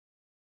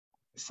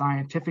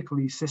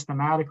scientifically,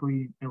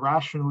 systematically, and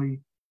rationally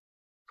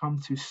come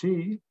to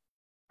see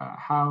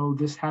how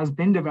this has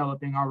been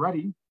developing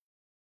already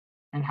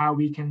and how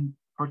we can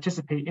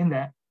participate in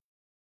that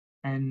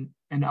and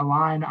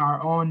align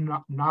our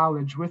own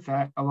knowledge with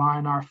that,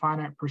 align our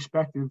finite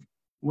perspective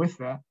with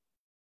that,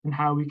 and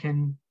how we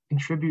can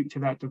contribute to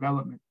that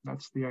development.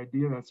 That's the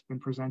idea that's been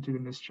presented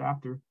in this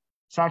chapter.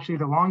 It's actually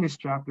the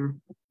longest chapter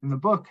in the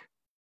book.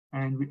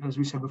 And as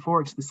we said before,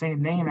 it's the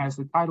same name as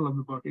the title of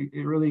the book.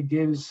 It really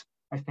gives,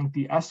 I think,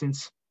 the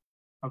essence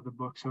of the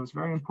book. So it's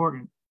very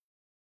important.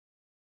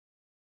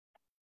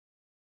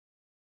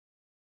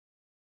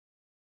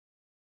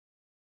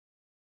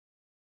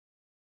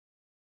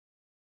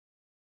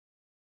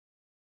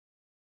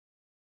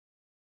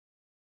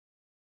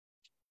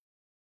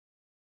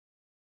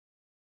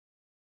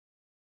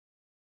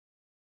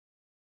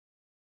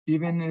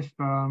 Even if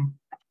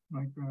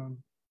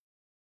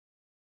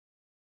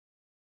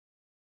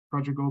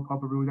Project Gopal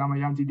Prabhu,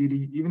 Damayanti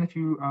Didi, even if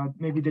you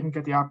maybe didn't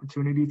get the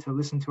opportunity to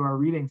listen to our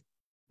reading,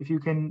 if you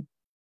can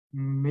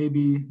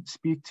maybe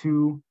speak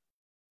to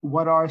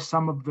what are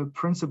some of the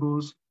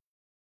principles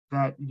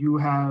that you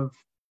have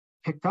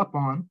picked up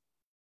on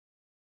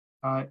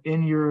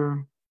in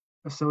your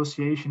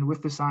association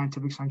with the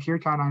Scientific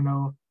Sankirtan. I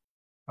know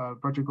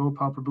Project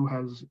Gopal Prabhu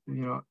has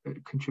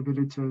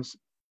contributed to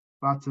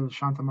lots of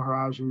Shanta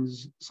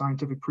Maharaj's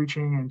scientific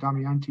preaching, and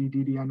Damayanti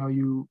Didi, I know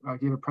you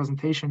gave a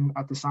presentation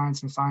at the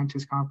Science and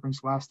Scientists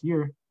Conference last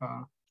year.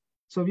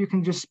 So if you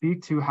can just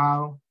speak to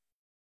how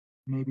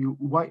maybe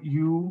what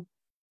you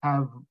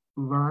have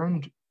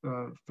learned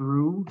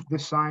through the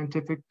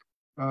Scientific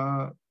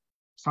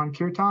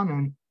Sankirtan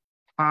and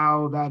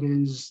how that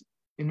has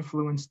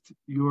influenced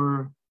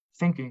your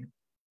thinking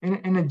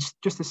in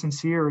just a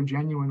sincere or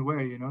genuine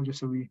way, just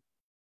so we.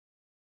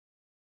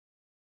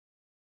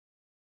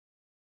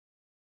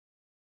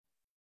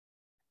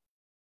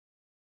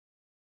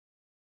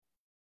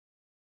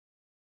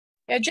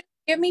 Yeah, just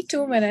give me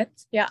 2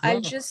 minutes. Yeah,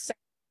 I'll just,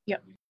 yeah.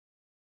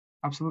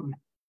 Absolutely.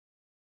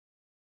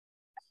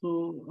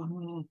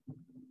 So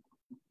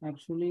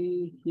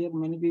actually here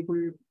many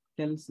people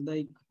tells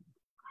like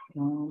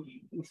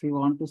if we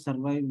want to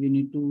survive, we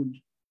need to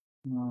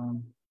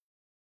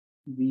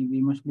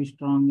we must be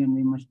strong and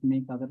we must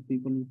make other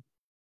people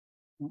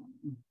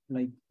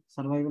like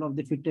survival of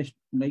the fittest,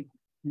 like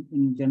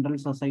in general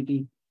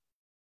society.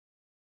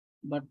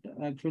 But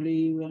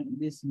actually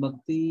this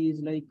bhakti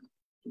is like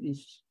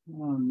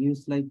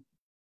gives like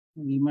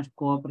we must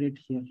cooperate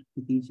here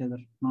with each other,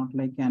 not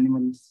like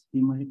animals.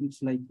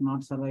 It's like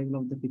not survival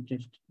of the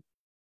fittest.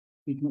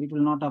 It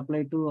will not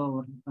apply to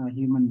our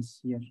humans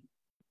here.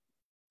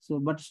 So,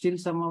 but still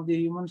most of the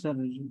humans are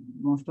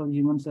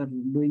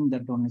doing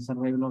that only,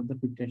 survival of the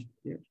fittest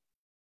here.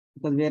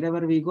 Because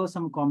wherever we go,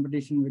 some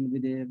competition will be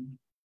there.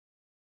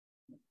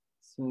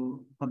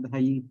 So for the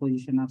high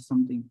position or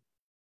something,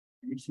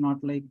 it's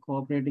not like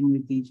cooperating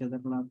with each other.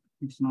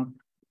 It's not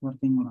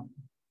working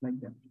like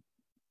that.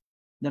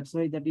 That's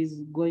why that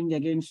is going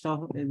against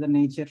the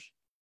nature,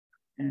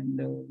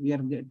 and we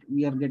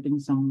are getting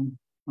some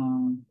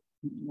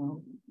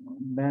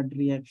bad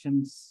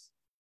reactions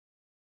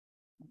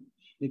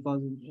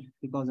because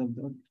of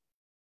that.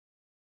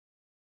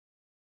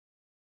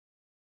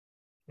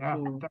 Yeah.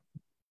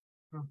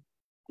 So,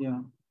 yeah,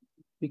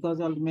 because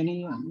of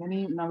many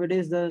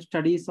nowadays the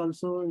studies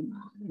also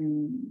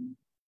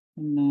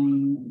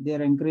they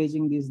are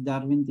encouraging this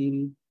Darwin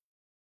theory.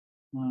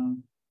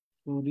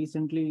 So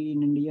recently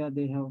in India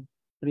they have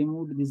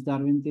removed this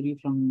Darwin theory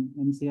from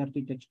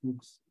NCERT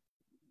textbooks.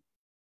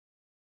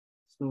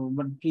 So,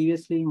 but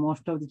previously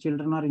most of the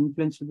children are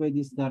influenced by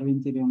this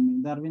Darwin theory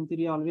only. Darwin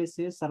theory always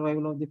says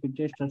survival of the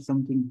fittest or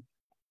something.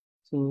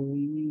 So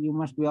you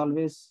must be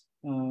always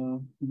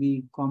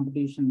be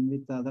competition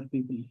with other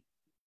people.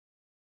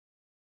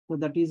 So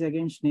that is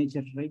against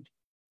nature, right?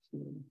 So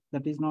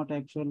that is not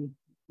actual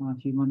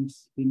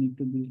humans. We need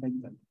to be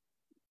like that.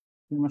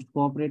 We must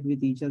cooperate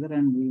with each other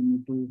and we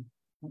need to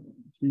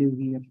live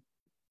here.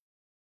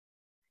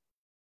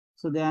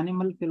 So the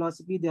animal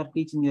philosophy they are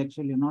teaching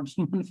actually, not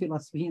human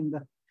philosophy in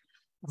the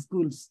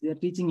schools. They are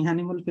teaching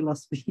animal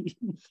philosophy.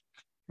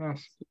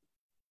 Yes.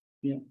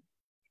 Yeah.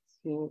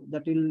 So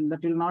that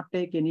will not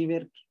take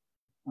anywhere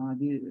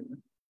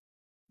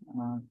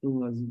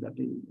to us.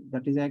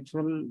 That is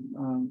actual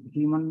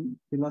human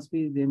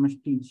philosophy they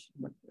must teach.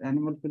 But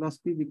animal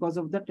philosophy, because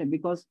of that,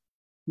 because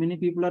many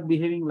people are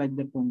behaving like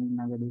that only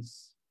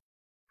nowadays.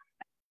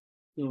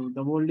 So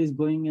the world is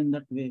going in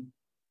that way.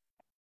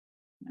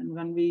 And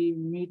when we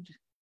meet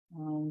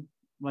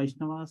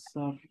Vaishnavas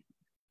or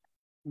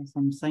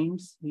some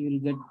saints, we will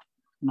get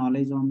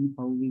knowledge on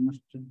how we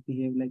must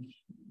behave like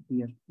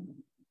here.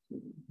 So,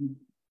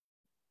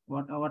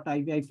 what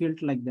I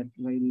felt like that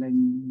while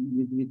I'm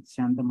with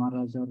Shanta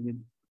Maharaj or with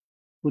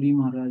Puri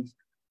Maharaj.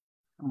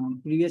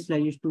 Previously, I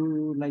used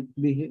to like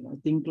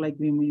think like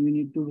we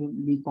need to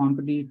be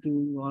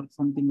competitive or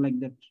something like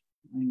that.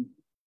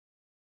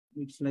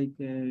 It's like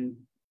a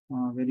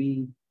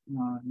very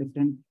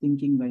different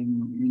thinking by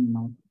me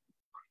now.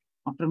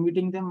 After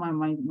meeting them,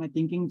 my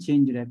thinking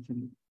changed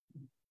actually.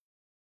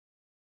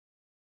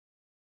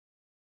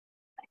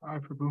 All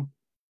right, Prabhu.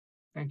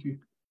 Thank you.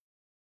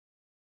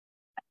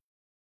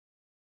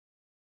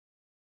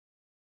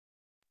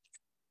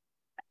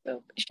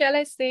 So shall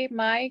I say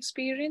my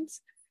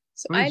experience?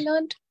 So Please. I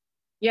learned,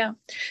 yeah.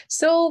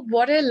 So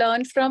what I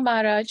learned from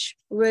Maharaj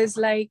was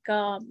like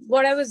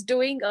what I was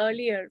doing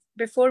earlier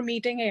before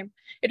meeting him.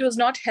 It was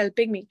not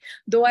helping me.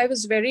 Though I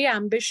was very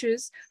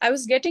ambitious, I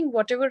was getting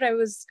whatever I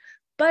was,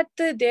 but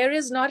there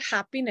is not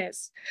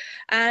happiness.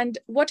 And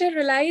what I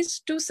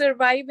realized, to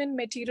survive in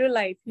material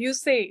life, you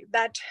say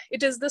that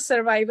it is the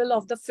survival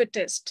of the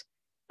fittest.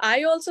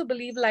 I also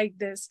believe like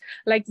this.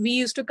 Like we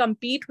used to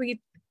compete with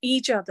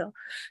each other.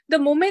 The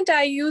moment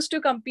I used to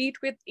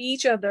compete with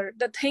each other,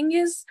 the thing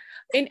is,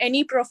 in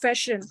any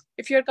profession,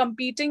 if you're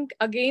competing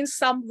against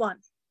someone,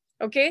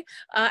 okay,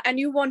 and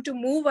you want to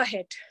move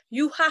ahead,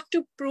 you have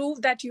to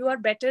prove that you are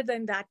better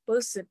than that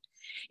person.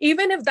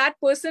 Even if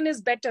that person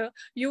is better,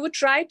 you would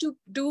try to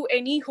do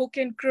any hook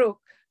and crook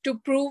to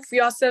prove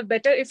yourself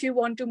better if you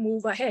want to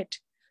move ahead.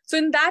 So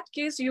in that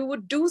case, you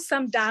would do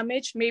some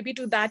damage maybe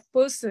to that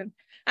person.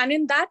 And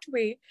in that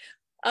way,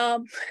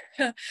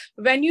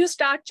 when you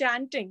start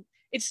chanting,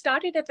 it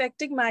started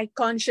affecting my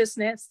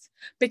consciousness,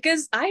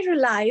 because I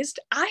realized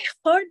I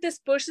heard this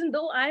person,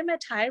 though I'm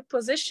at higher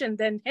position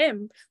than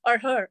him or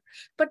her.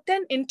 But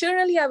then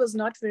internally, I was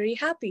not very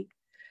happy,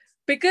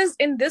 because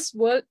in this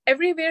world,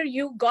 everywhere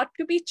you got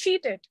to be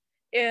cheated.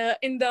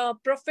 In the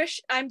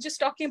profession, I'm just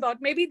talking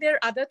about, maybe there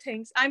are other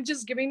things. I'm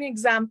just giving an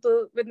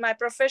example with my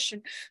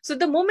profession. So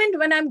the moment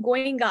when I'm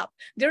going up,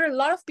 there are a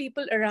lot of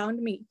people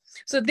around me.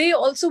 So they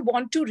also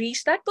want to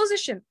reach that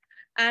position.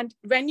 And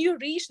when you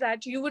reach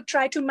that, you would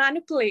try to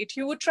manipulate,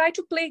 you would try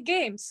to play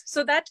games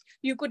so that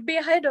you could be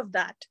ahead of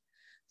that.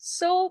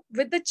 So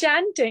with the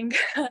chanting,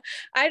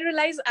 I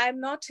realized I'm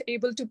not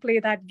able to play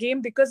that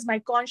game because my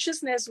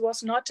consciousness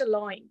was not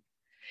allowing.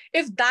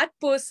 If that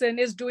person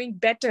is doing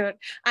better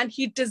and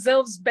he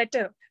deserves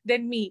better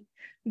than me,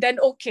 then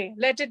okay,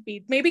 let it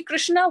be. Maybe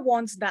Krishna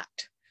wants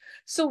that.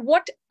 So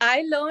what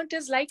I learned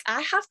is like,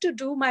 I have to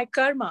do my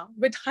karma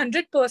with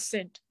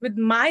 100%, with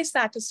my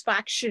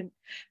satisfaction,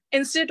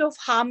 instead of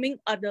harming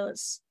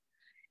others.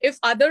 If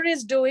other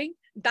is doing,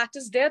 that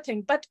is their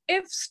thing. But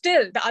if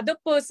still the other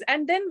person,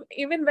 and then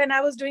even when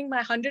I was doing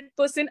my 100%,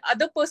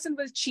 other person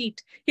will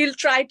cheat. He'll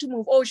try to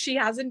move, oh, she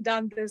hasn't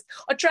done this,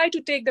 or try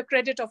to take the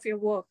credit of your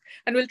work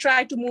and will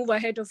try to move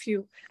ahead of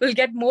you. Will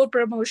get more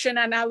promotion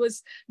and I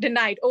was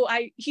denied. Oh,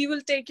 he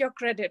will take your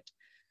credit.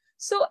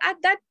 So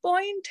at that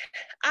point,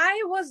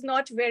 I was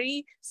not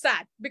very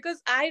sad,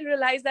 because I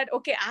realized that,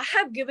 okay, I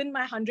have given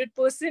my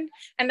 100%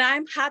 and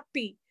I'm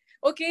happy.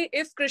 Okay,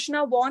 if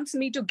Krishna wants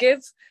me to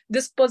give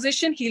this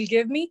position, he'll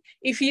give me.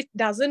 If he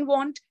doesn't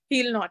want,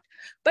 he'll not.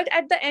 But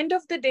at the end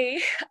of the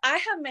day, I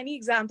have many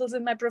examples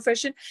in my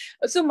profession.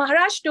 So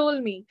Maharaj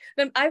told me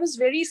that I was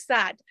very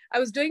sad. I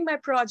was doing my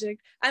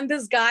project and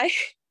this guy,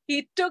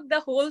 he took the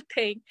whole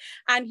thing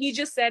and he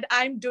just said,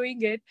 I'm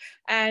doing it.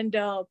 And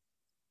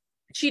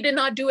she did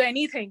not do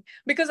anything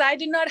because I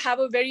did not have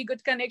a very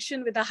good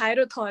connection with the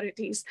higher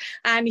authorities.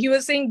 And he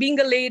was saying, being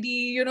a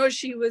lady,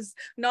 she was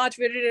not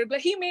very regular.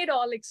 He made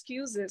all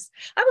excuses.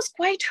 I was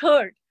quite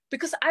hurt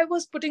because I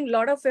was putting a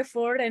lot of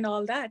effort and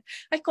all that.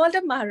 I called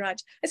up Maharaj.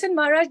 I said,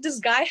 Maharaj, this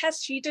guy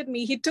has cheated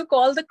me. He took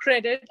all the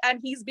credit and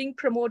he's being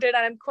promoted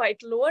and I'm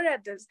quite lower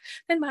at this.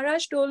 Then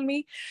Maharaj told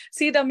me,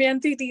 see,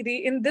 Damayanti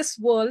Didi, in this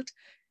world,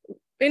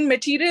 in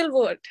material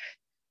world,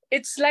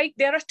 it's like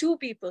there are two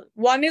people.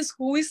 One is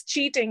who is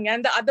cheating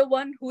and the other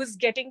one who is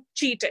getting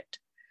cheated.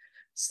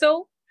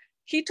 So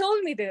he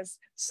told me this.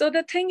 So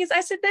the thing is,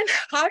 I said, then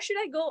how should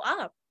I go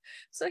up?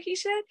 So he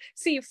said,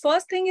 see,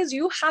 first thing is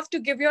you have to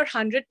give your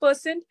 100%.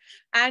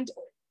 And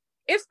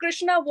if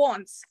Krishna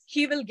wants,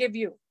 he will give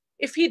you.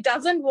 If he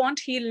doesn't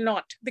want, he'll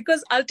not.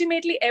 Because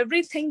ultimately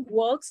everything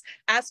works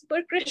as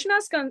per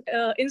Krishna's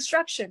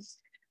instructions.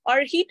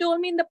 Or he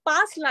told me in the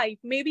past life,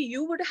 maybe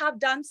you would have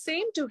done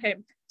same to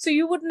him. So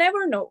you would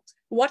never know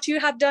what you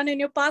have done in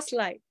your past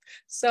life.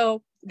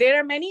 So there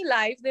are many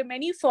lives, there are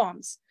many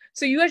forms.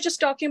 So you are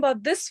just talking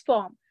about this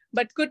form,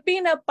 but could be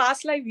in a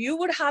past life, you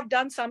would have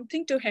done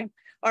something to him,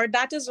 or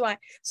that is why.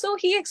 So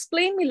he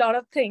explained me a lot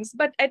of things,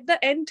 but at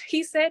the end,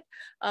 he said,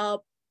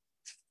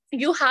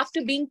 you have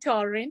to be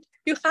tolerant,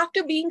 you have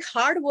to be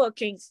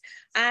hardworking.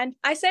 And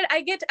I said,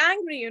 I get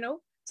angry,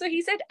 So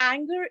he said,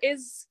 anger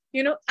is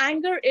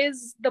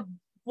the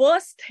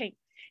worst thing.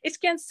 It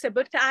can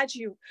sabotage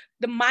you.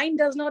 The mind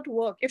does not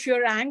work if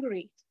you're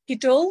angry. He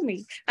told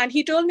me. And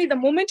he told me the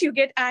moment you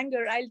get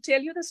anger, I'll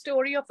tell you the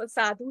story of a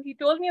sadhu. He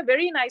told me a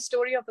very nice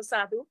story of a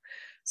sadhu.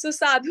 So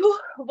sadhu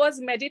was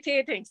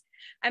meditating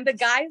and the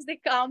guys, they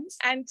come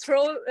and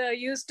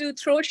used to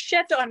throw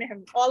shit on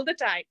him all the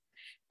time.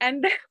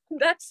 And then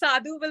that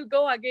sadhu will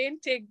go again,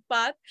 take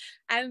bath.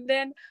 And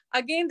then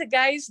again, the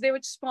guys, they were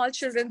small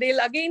children,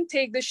 they'll again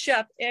take the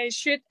shit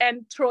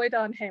and throw it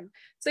on him.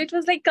 So it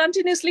was like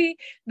continuously,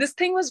 this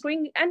thing was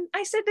going. And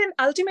I said, then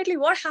ultimately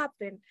what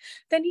happened?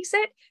 Then he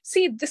said,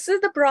 see, this is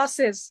the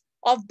process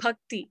of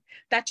bhakti,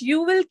 that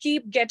you will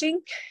keep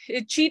getting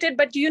cheated,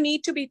 but you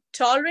need to be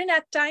tolerant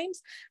at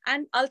times.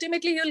 And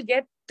ultimately you'll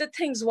get the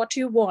things what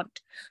you want.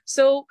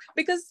 So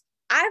because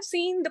I've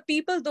seen the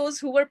people, those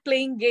who were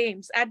playing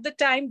games at the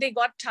time, they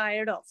got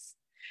tired of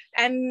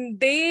and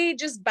they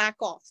just back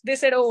off. They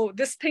said, oh,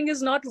 this thing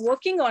is not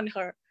working on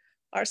her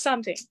or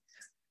something.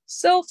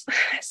 So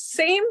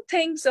same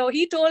thing. So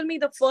he told me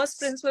the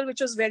first principle,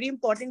 which was very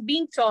important,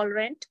 being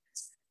tolerant.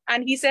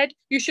 And he said,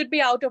 you should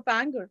be out of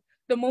anger.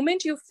 The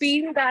moment you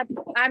feel that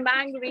I'm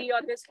angry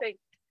or this thing,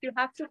 you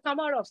have to come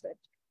out of it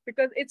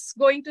because it's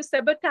going to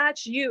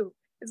sabotage you.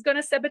 It's going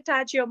to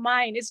sabotage your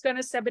mind. It's going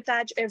to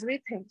sabotage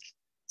everything.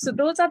 So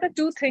those are the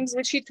two things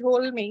which he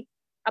told me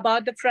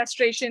about the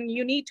frustration.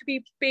 You need to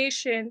be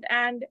patient.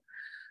 And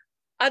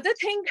other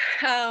thing,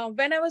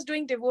 when I was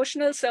doing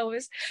devotional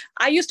service,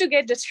 I used to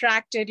get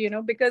distracted,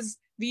 because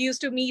we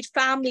used to meet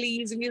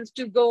families, we used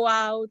to go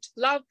out,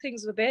 a lot of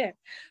things were there.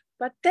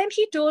 But then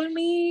he told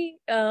me,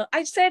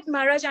 I said,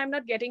 Maharaj, I'm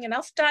not getting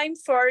enough time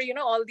for,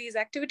 all these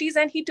activities.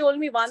 And he told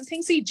me one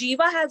thing, see,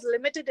 Jiva has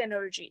limited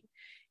energy.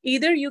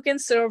 Either you can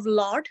serve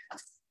Lord.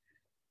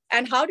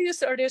 And how do you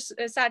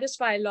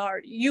satisfy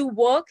Lord? You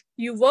work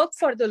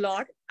for the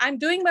Lord. I'm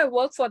doing my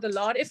work for the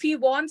Lord. If he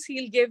wants,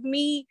 he'll give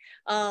me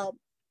the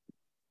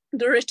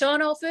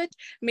return of it.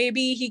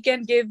 Maybe he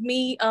can give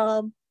me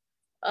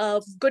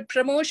a good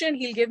promotion.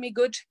 He'll give me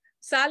good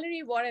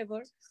salary,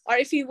 whatever. Or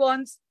if he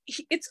wants,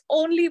 it's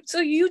only, so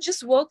you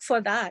just work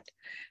for that.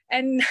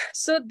 And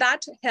so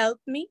that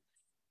helped me.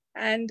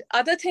 And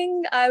other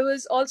thing, I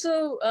was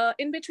also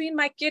in between,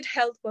 my kid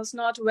health was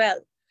not well.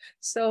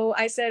 So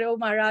I said, oh,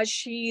 Maharaj,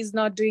 she's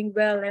not doing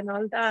well and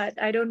all that.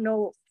 I don't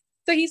know.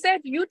 So he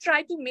said, you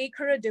try to make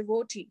her a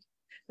devotee.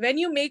 When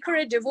you make her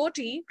a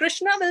devotee,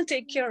 Krishna will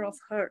take care of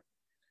her.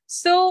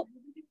 So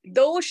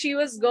though she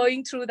was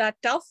going through that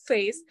tough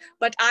phase,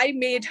 but I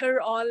made her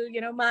all,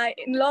 my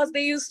in-laws,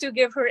 they used to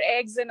give her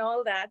eggs and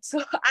all that.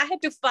 So I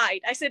had to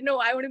fight. I said, no,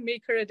 I want to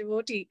make her a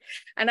devotee.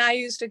 And I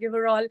used to give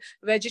her all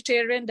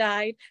vegetarian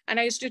diet. And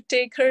I used to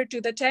take her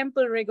to the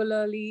temple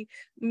regularly,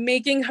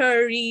 making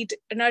her read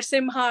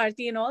Narsimha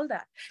Arti and all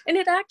that. And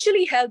it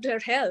actually helped her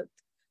health.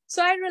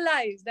 So I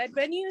realized that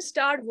when you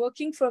start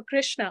working for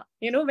Krishna,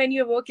 when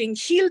you're working,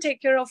 he'll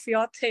take care of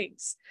your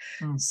things.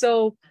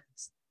 So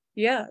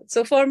yeah.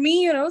 So for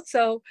me,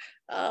 so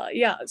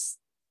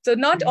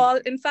not all,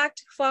 in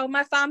fact, for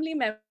my family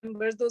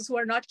members, those who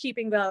are not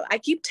keeping well, I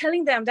keep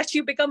telling them that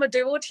you become a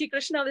devotee,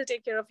 Krishna will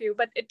take care of you,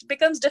 but it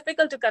becomes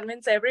difficult to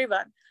convince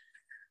everyone.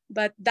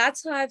 But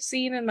that's what I've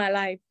seen in my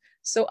life.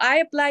 So I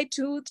applied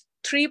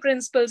 3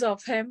 principles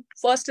of him.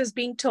 First is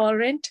being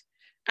tolerant,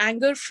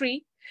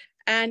 anger-free,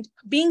 and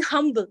being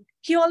humble.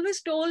 He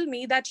always told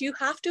me that you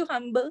have to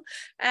humble.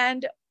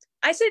 And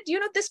I said,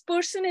 this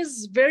person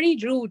is very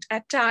rude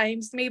at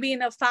times, maybe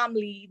in a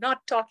family, not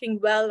talking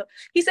well.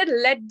 He said,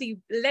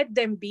 let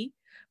them be.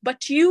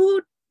 But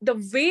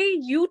the way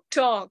you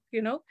talk,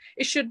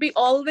 it should be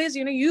always,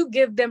 you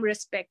give them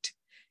respect.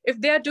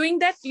 If they are doing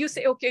that, you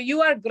say, okay,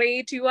 you are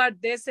great, you are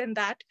this and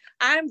that.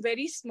 I am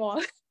very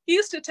small. He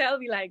used to tell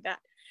me like that.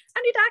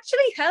 And it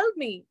actually helped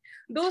me.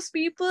 Those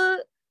people,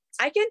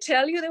 I can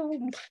tell you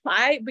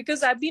that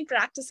because I've been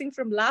practicing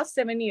from last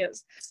 7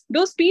 years.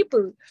 Those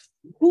people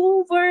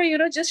who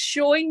were, just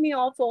showing me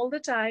off all the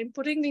time,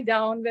 putting me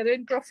down, whether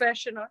in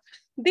profession or,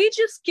 they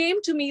just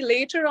came to me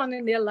later on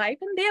in their life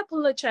and they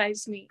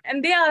apologized me.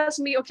 And they asked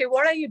me, okay,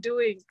 what are you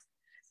doing?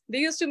 They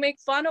used to make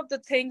fun of the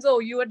things. Oh,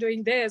 you are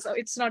doing this, or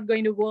it's not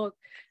going to work.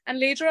 And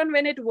later on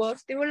when it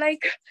worked, they were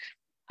like,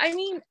 I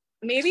mean,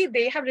 maybe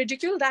they have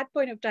ridiculed that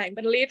point of time,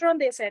 but later on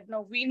they said,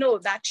 no, we know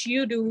that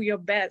you do your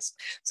best.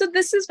 So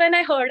this is when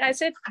I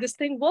said, this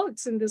thing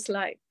works in this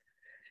life.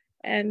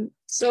 And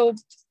so,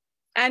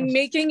 and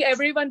making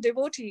everyone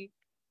devotee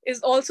is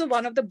also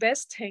one of the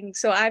best things.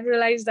 So I've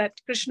realized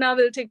that Krishna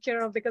will take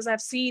care of, because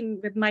I've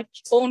seen with my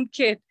own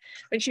kid,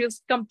 when she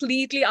was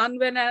completely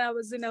unwell and I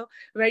was in a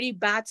very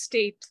bad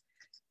state.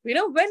 When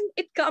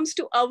it comes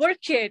to our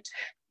kid,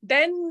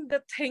 then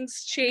the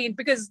things change,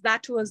 because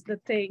that was the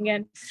thing.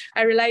 And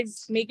I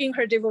realized making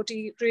her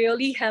devotee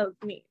really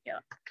helped me.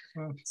 Yeah.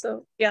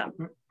 So, yeah.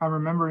 I'm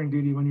remembering,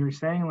 Didi, when you were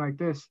saying like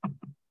this,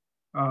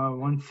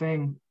 one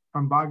thing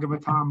from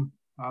Bhagavatam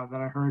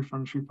that I heard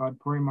from Sripad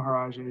Puri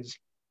Maharaj is,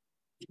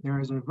 there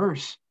is a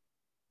verse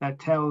that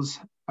tells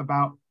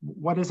about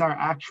what is our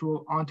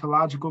actual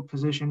ontological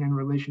position in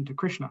relation to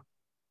Krishna.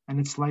 And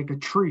it's like a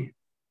tree,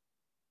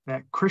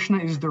 that Krishna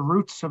is the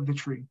roots of the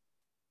tree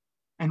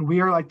and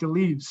we are like the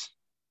leaves.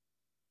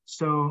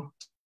 So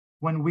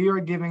when we are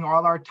giving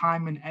all our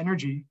time and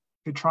energy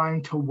to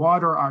trying to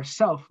water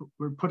ourselves,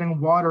 we're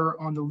putting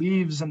water on the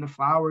leaves and the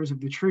flowers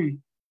of the tree.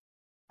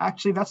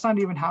 Actually, that's not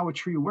even how a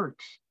tree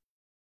works.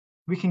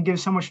 We can give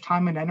so much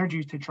time and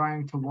energy to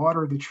trying to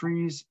water the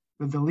trees,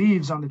 the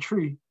leaves on the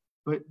tree,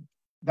 but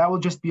that will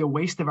just be a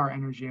waste of our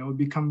energy and will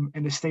become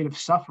in a state of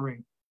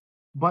suffering.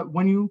 But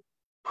when you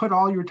put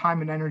all your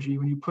time and energy,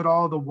 when you put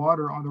all the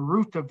water on the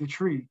root of the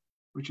tree,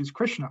 which is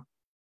Krishna,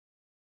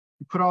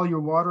 you put all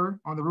your water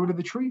on the root of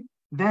the tree,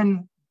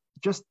 then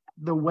just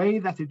the way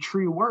that the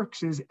tree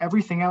works is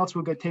everything else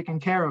will get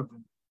taken care of.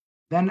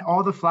 Then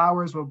all the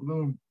flowers will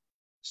bloom.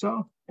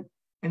 So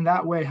in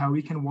that way, how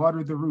we can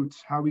water the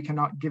roots, how we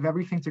cannot give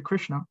everything to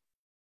Krishna,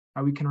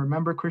 how we can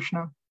remember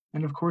Krishna.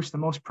 And of course, the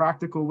most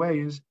practical way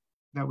is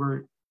that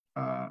we're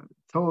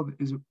told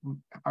is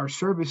our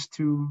service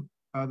to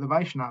the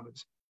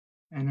Vaishnavas.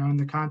 And in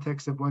the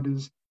context of what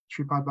is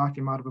Sripad Bhakti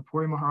Madhava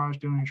Puri Maharaj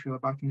doing,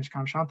 Srila Bhakti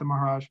Nishkam Shanta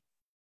Maharaj,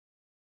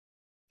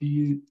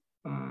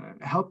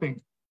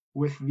 helping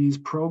with these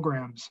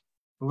programs,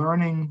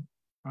 learning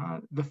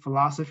the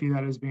philosophy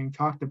that is being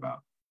talked about,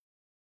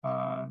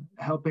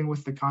 helping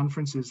with the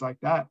conferences like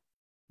that.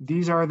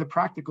 These are the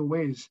practical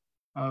ways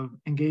of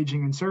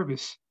engaging in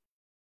service.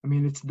 I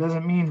mean, it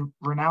doesn't mean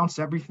renounce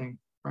everything,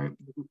 right?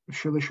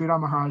 Srila Sridhar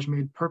Maharaj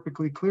made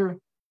perfectly clear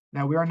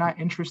that we are not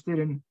interested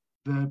in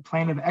the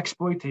plane of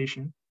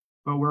exploitation,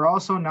 but we're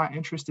also not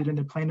interested in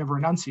the plane of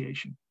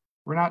renunciation.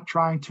 We're not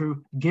trying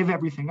to give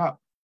everything up.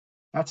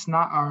 That's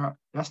not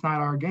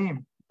our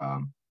game.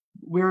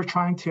 We're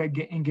trying to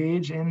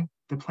engage in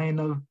the plane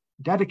of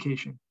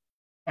dedication.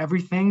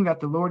 Everything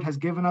that the Lord has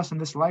given us in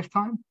this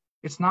lifetime,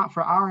 it's not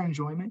for our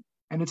enjoyment,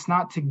 and it's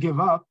not to give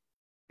up.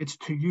 It's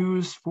to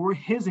use for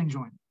His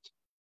enjoyment.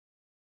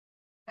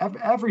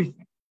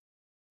 Everything.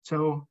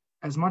 So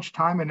as much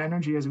time and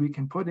energy as we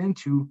can put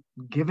into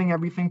giving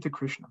everything to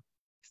Krishna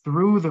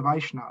through the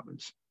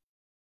Vaishnavas.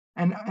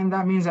 And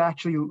that means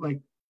actually like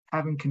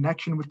having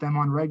connection with them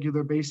on a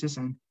regular basis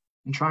and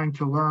trying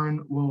to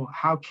learn, well,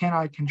 how can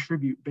I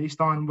contribute based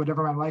on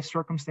whatever my life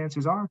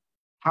circumstances are?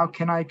 How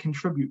can I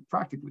contribute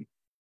practically?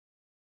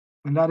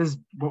 And that is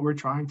what we're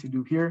trying to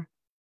do here.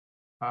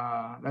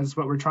 That is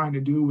what we're trying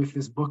to do with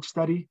this book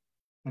study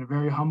in a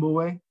very humble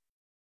way.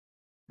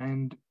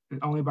 And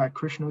only by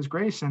Krishna's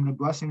grace and the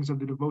blessings of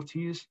the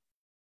devotees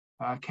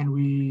can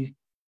we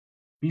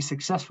be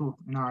successful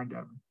in our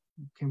endeavor.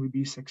 Can we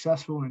be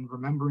successful in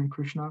remembering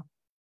Krishna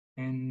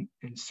and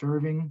in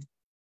serving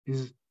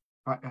his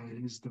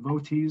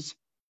devotees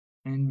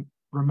and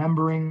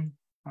remembering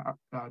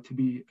to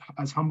be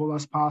as humble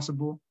as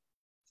possible,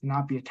 to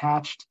not be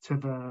attached to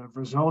the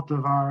result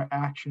of our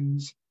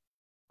actions.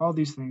 All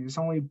these things, it's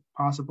only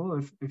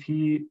possible if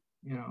he,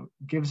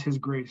 gives his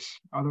grace.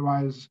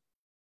 Otherwise,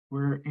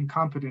 we're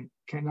incompetent,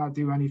 cannot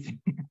do anything.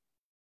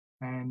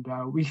 And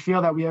we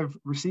feel that we have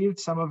received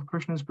some of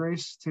Krishna's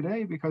grace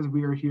today because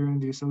we are here in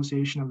the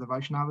association of the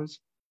Vaishnavas.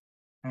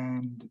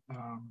 And,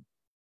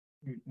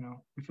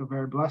 we feel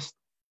very blessed.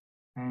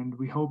 And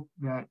we hope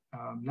that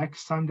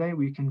next Sunday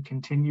we can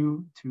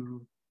continue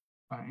to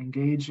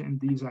engage in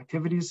these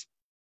activities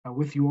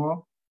with you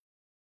all.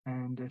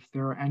 And if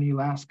there are any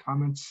last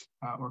comments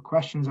or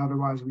questions,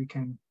 otherwise we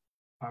can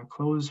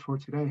close for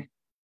today.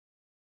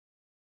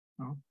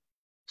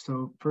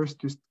 So first,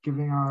 just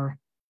giving our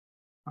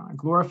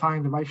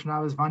glorifying the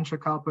Vaishnavas, Vancha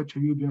Kalpa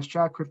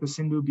Chayubhyascha Kripa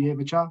Sindhu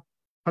Bhyevacha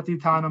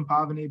Patitanam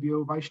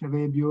Pavanebhyo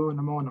Vaishnavebhyo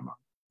Namo Namah.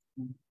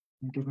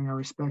 And giving our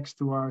respects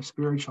to our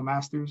spiritual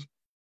masters.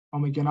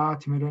 Omigana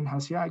Timiran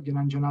Hasya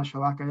Gyananjana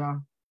Shalakaya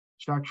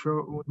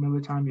Shakshro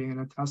Udmilitam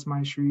Yena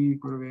Tasmai Shri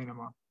Gurave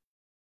Namah.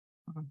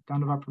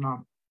 Dandavat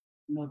Pranam.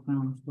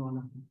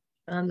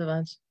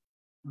 Dandavat.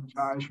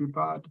 Jai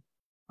Shripad.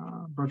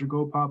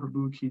 Brajagopal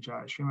Prabhu ki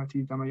jai.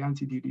 Srimati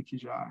Damayanti Didi ki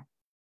jai.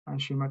 And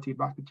Srimati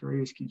Bhakti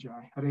Therese ki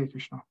jai. Hare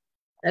Krishna.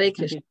 Hare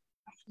Krishna.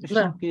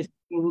 Krishna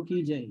Prabhu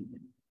ki jai.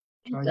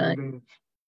 Jai Gurudev.